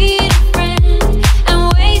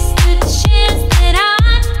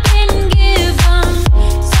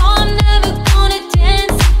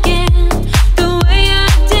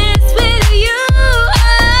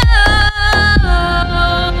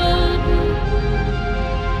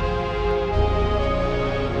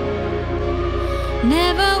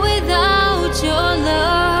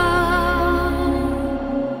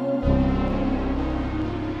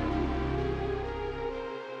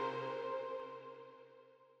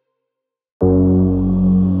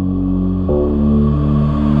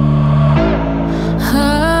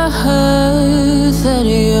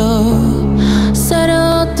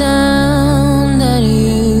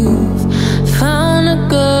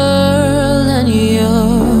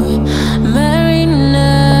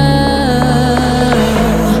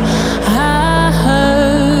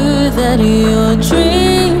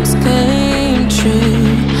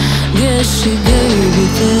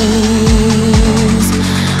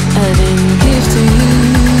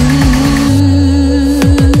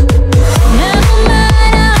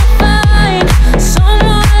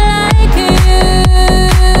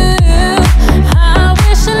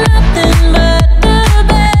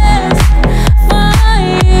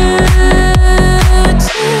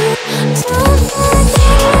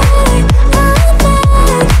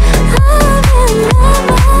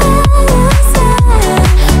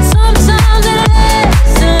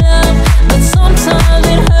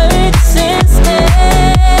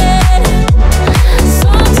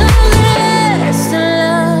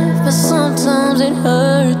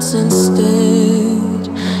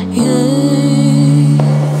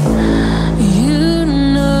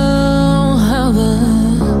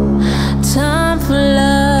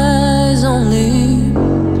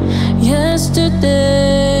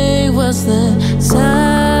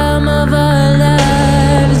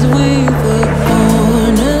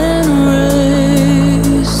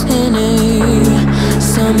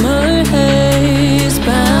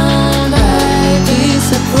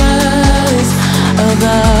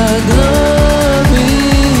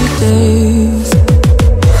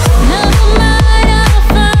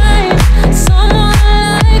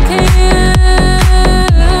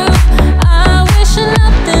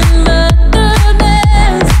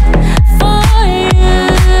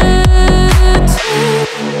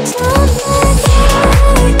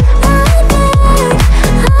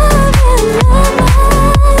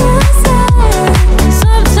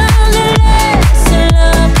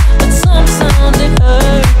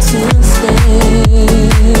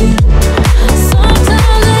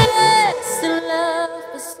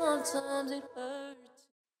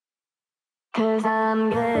 'Cause I'm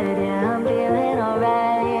good, yeah, I'm feeling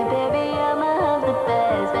alright. Baby, I'ma have the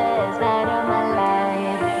best, best night of my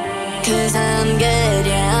life. 'Cause I'm good,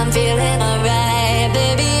 yeah, I'm feeling alright.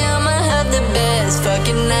 Baby, I'ma have the best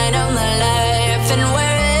fucking night of my life. And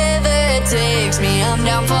wherever it takes me, I'm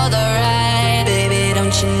down for the ride. Baby,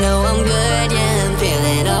 don't you know I'm good, yeah, I'm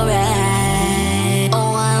feeling alright.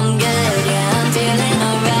 Oh, I'm good, yeah, I'm feeling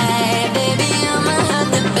alright. Baby, I'ma have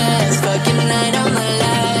the best fucking night of my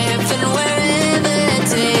life. And wherever it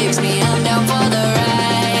takes me, I'm down for the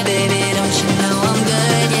ride. Baby, don't you know I'm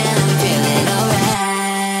good, yeah, I'm feeling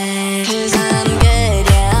alright. 'Cause I'm good,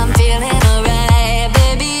 yeah, I'm feeling alright.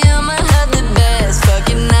 Baby, I'ma have the best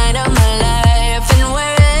fucking night of my life. And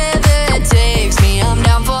wherever it takes me, I'm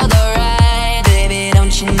down for the ride. Baby,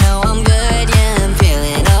 don't you know I'm good, yeah, I'm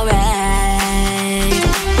feeling alright.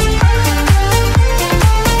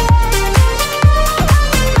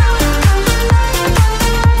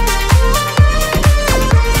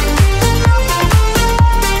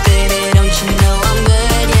 Baby, don't you know I'm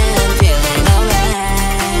good, yeah, I'm feeling alright.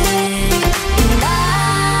 And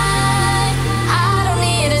I don't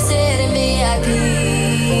need to sit in VIP.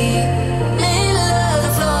 Middle of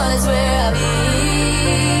the floor, that's where I'll be.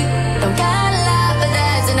 Don't got a lot, but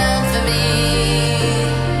that's enough for me.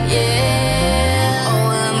 Yeah. Oh,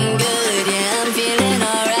 I'm good, yeah, I'm feeling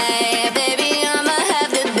alright. Baby, I'ma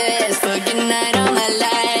have the best fucking night of my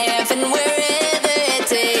life. And wherever it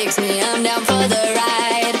takes me, I'm down for the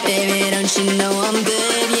ride. Baby, don't you know I'm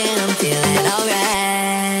good, yeah, I'm feeling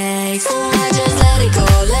alright. So I just let it go,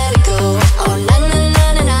 let it go. Oh, na na na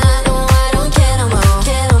na na. No, I don't care no more,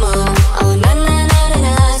 care no more. Oh, na na na na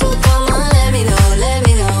na. So come on, let me know, let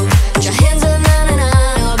me know. Put your hands up, na na na.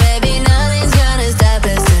 Oh, baby, nothing's gonna stop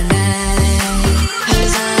us tonight.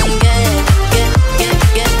 'Cause I'm good,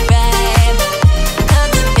 good vibe. I'm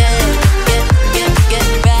the good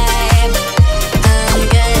vibe. I'm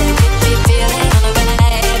good, be feeling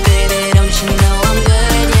alright. Baby, don't you know I'm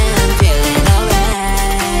good, yeah, I'm feeling alright.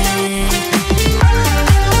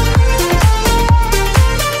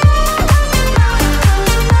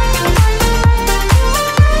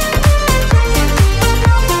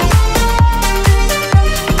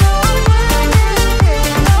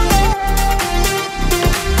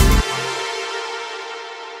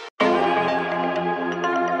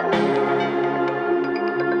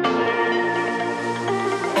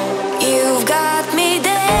 You've got me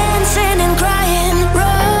dancing and crying,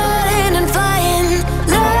 rolling and flying.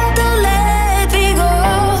 Love, don't let me go.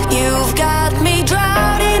 You've got me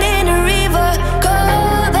drowning in a river,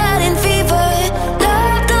 cold out in fever.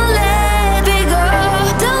 Love, don't let me go,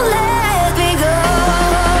 don't let me go.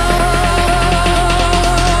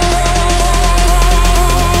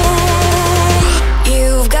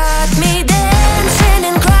 You've got me dancing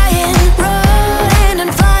and crying, rolling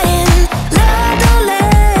and flying. Love, don't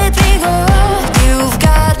let me go. You've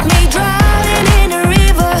got me drowning in a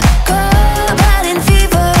river, cold out in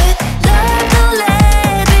fever. Love, don't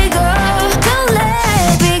let me go, don't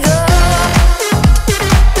let me go.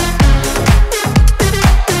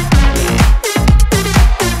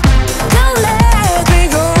 Don't let me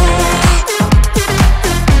go.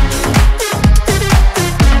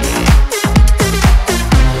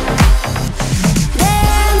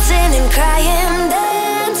 Dancing and crying,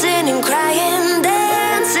 dancing and crying,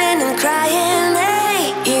 dancing and crying.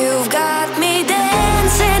 Hey, you've got me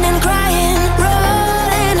dancing and crying,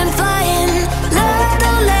 rolling and flying. Love,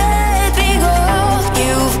 don't let me go.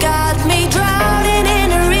 You've got me drowning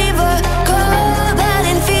in a river, cold out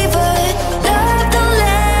in fever. Love, don't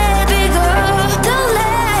let me go, don't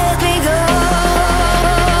let me go.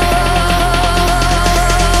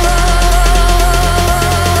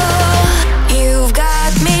 You've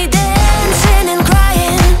got me dancing and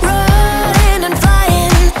crying, rolling and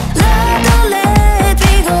flying. Love, don't let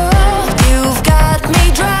me go. You've got me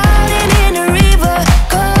drowning in a river,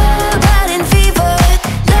 cold out in fever.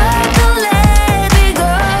 Love, don't let me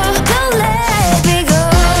go, don't let me go.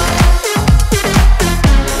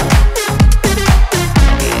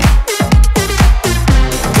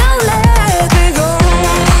 Don't let me go.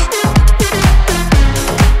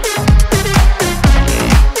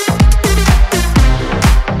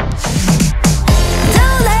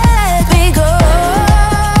 Don't let me go.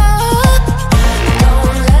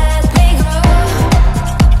 Don't let me go.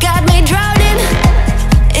 Got me drowning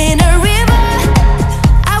in a river.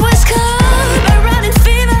 I was caught by running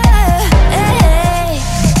fever. Hey.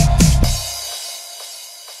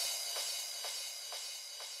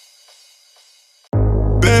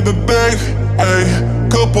 Baby, ayy,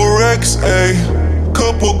 couple racks, ayy,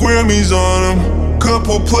 couple Grammys on them,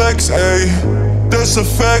 couple plex, ayy, that's a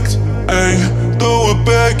fact, ayy, throw it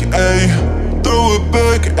back, ayy, throw it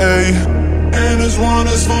back, ayy. And this one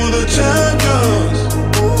is for the champions.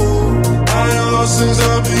 I ain't lost since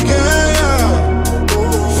I began, yeah.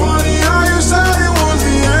 Funny how you said it was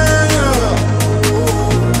the end, yeah.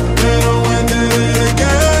 Then I went and did it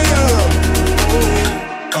again, yeah.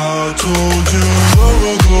 I told you long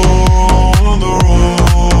ago on the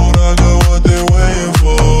road, I got what they're waiting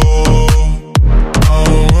for. I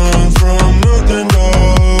don't run from nothing,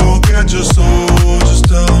 dog. Get your soul, just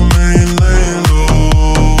tell them ain't laying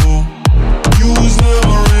low. You was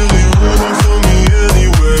never really rooting for me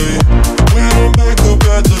anyway. When I'm back up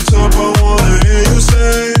at the top, I wanna hear you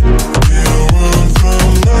say, you don't run from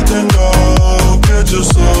nothing, dog. Get your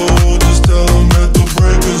soul, just tell them that the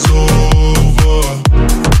break is over.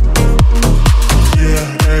 Yeah,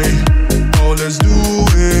 hey, oh, let's do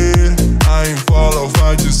it. I ain't fall off,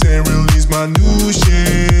 I just ain't release my new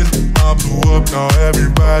shit. I blew up, now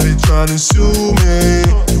everybody tryna sue me.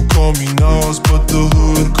 You call me Nas, but the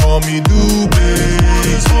hood call me Doobie.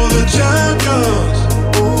 It's for the champions.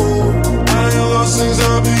 I ain't lost since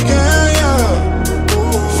I began, yeah.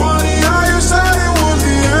 Funny how you said it was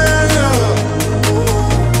the end, yeah.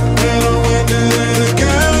 Then I went and did it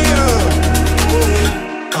again, yeah.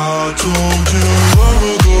 I told you long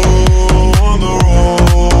ago on the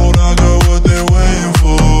road, I got what they're waiting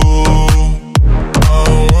for. I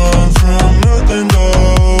don't run from nothing,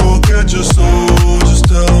 dog. Get your soul, just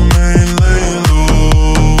tell them ain't laying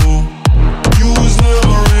low. You was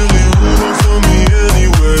never really rooting for me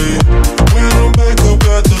anyway. When I'm back up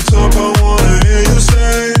at the top, I wanna hear you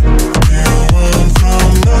say, you don't run from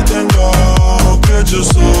nothing, dog. Get your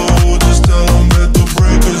soul, just tell them that the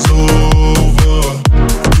break is over.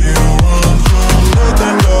 You don't run from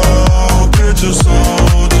nothing, dog. Get your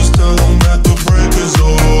soul, just tell them that the break is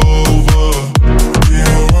over. You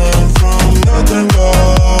don't run from nothing,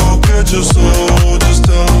 dog. Get your soul, just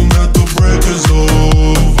tell them that the break is over.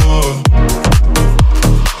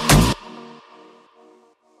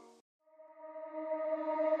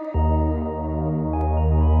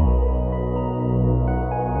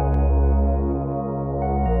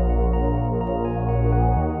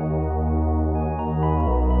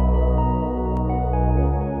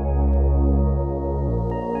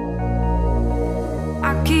 I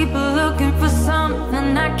keep looking for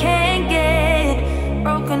something I can't get.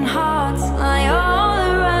 Broken hearts lie all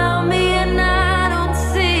around me, and I don't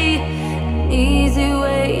see an easy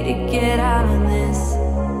way to get out of this.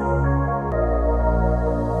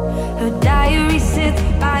 Her diary sits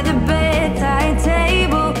by the bedside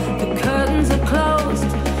table. The curtains are closed,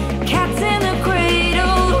 cats in the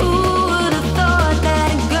cradle. Who would have thought that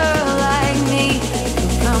a girl like me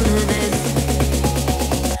could come to this?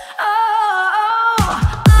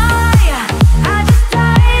 I just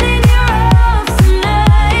died in your arms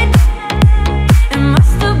tonight. It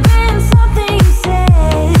must have been something you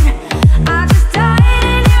said. I just died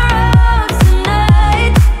in your arms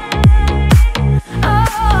tonight.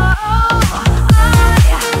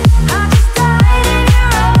 I just died in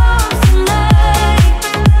your arms tonight.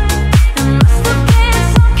 It must have been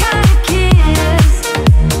some kind of kiss.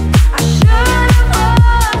 I should have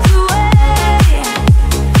walked away.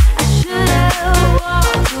 I should have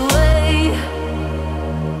walked away.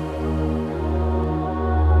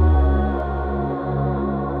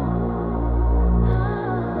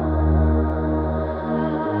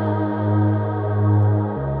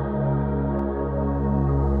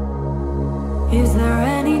 Is there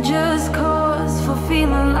any just cause for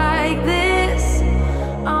feeling like this?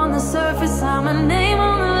 On the surface, I'm a name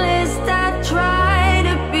on the list. I try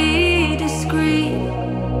to be discreet,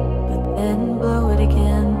 but then blow it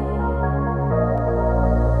again.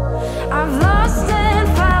 I've lost and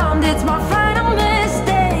found, it's my final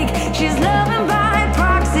mistake. She's loving by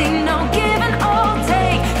proxy, no give and all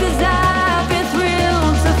take. 'Cause I've been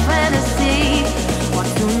thrilled to fantasy one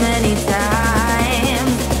too many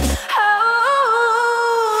times. Oh,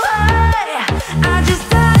 I just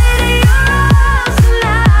died in your arms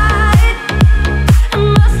tonight. It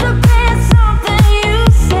must have been something you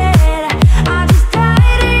said. I just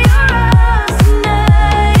died in your arms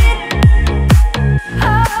tonight.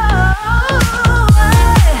 Oh,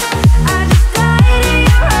 I just died in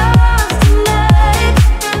your arms tonight.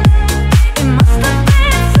 It must have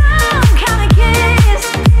been some kind of kiss.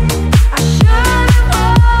 I should have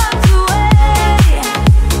walked away.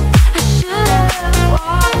 I should have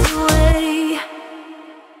walked away.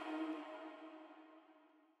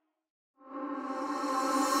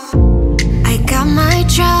 I got my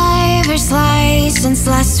driver's license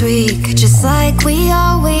last week, just like we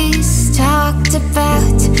always talked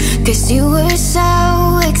about. 'Cause you were so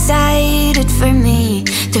excited for me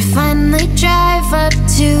to finally drive up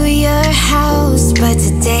to your house.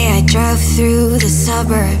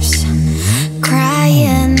 suburbs,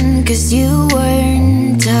 crying 'cause you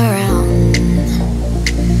weren't around.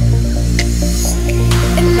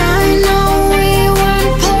 And I know we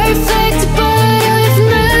weren't perfect, but I've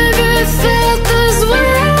never felt this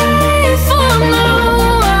way for no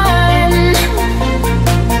one.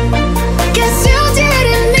 Guess you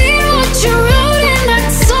didn't mean what you wrote in that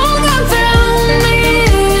song about me.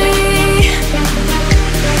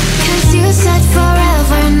 'Cause you said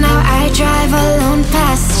forever, now I drive alone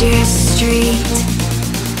past your street.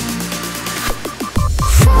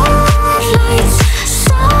 Lights,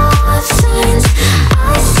 stop signs,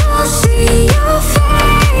 I still see your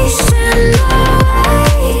face in the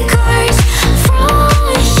white cars,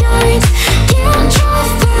 front yards, can't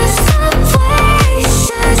drive past the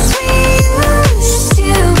places we used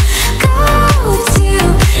to go to,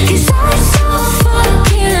 'cause I so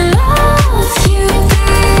fucking love you,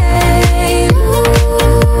 babe.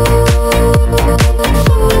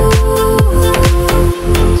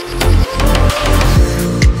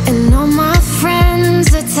 And all my friends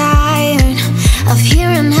are tired of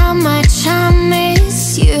hearing how much I miss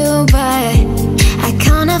you, but I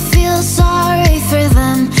kinda feel sorry for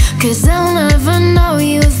them, 'cause they'll never know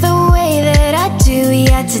you the way that I do.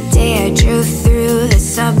 Yet today I drove through the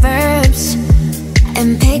suburbs and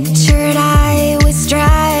pictured I was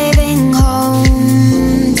driving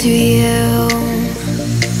home to you.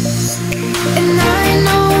 And I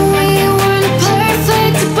know we weren't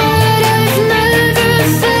perfect, but I've never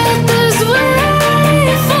felt this way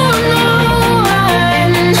for no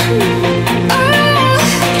one. Oh,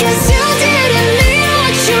 guess you didn't mean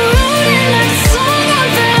what you wrote in that song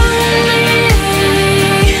about me.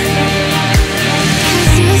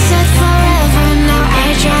 'Cause you said forever, now I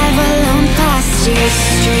drive alone past your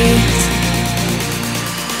street.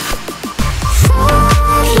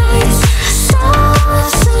 Lights, stop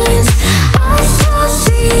signs, I still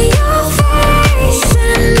see your face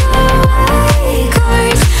in the white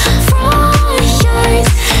cars, front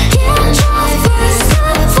yards, can't drive past the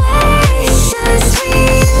places we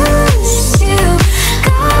used to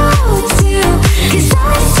go to, 'cause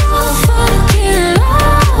I so fucking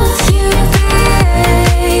love you,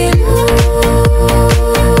 babe.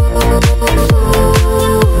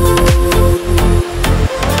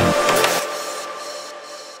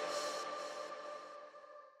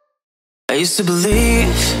 I used to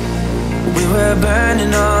believe we were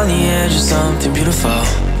burning on the edge of something beautiful,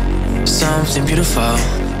 something beautiful.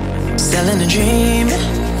 Selling a dream,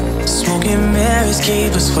 smoking mirrors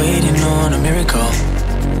keep us waiting on a miracle,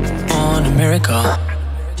 on a miracle.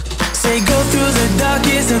 Say go through the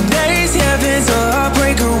darkest of days, heaven's a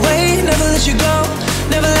heartbreak away. Never let you go,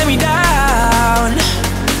 never let me down.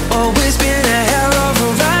 Always been a hell of a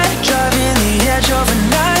ride, driving the edge of a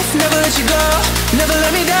knife. Never let you go, never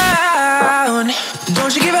let me down.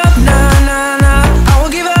 Don't you give up, nah, nah, nah. I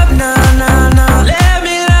won't give up, nah, nah, nah. Let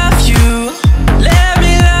me love you, let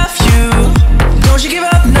me love you. Don't you give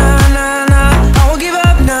up, nah, nah, nah. I won't give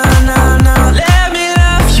up, nah, nah, nah. Let me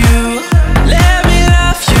love you, let me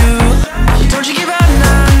love you. Don't you give up,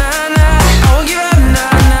 nah, nah, nah. I won't give up,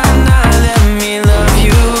 nah, nah, nah. Let me love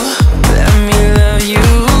you, let me love you.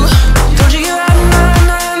 Don't you give up, nah,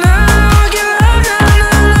 nah, nah. I won't give up, nah,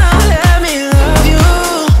 nah, nah. Let me love you,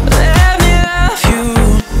 let me love you.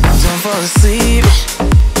 Don't fall asleep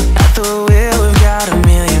at the wheel. We've got a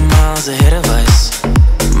million miles ahead of us,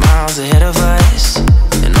 miles ahead of us.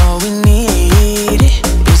 And all we need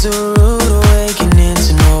is a rude awakening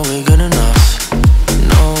to know we're good enough,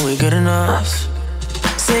 know we're good enough.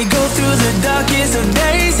 Say go through the darkest of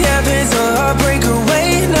days, heaven's a heartbreak away.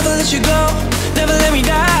 Never let you go, never let me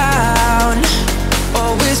down.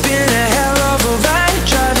 Always been a hell of a ride,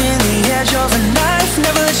 driving the edge of a knife.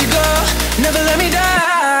 Never let you go, never let me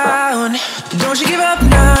down. Don't you give up,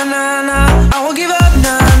 nah, nah, nah. I won't give up,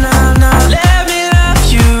 nah, nah, nah. Let me love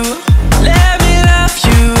you, let me love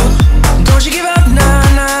you. Don't you give up, nah,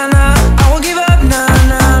 nah, nah. I won't give up, nah,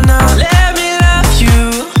 nah, nah. Let me love you,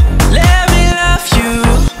 let me love you.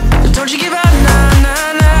 Don't you give up, nah,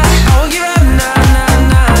 nah, nah. I won't give up, nah, nah,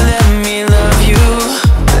 nah. Let me love you,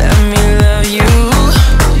 let me love you.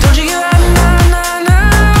 Don't you give up, nah, nah, nah.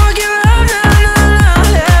 I won't give up, nah, nah, nah.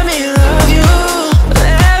 Let me love you,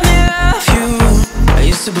 let me love you. I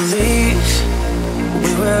used to believe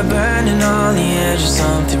we were burning on the edge of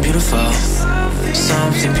something beautiful,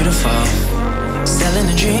 something beautiful. Selling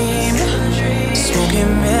a dream, smoking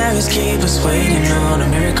mirrors keep us waiting on a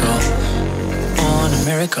miracle, on a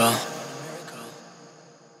miracle.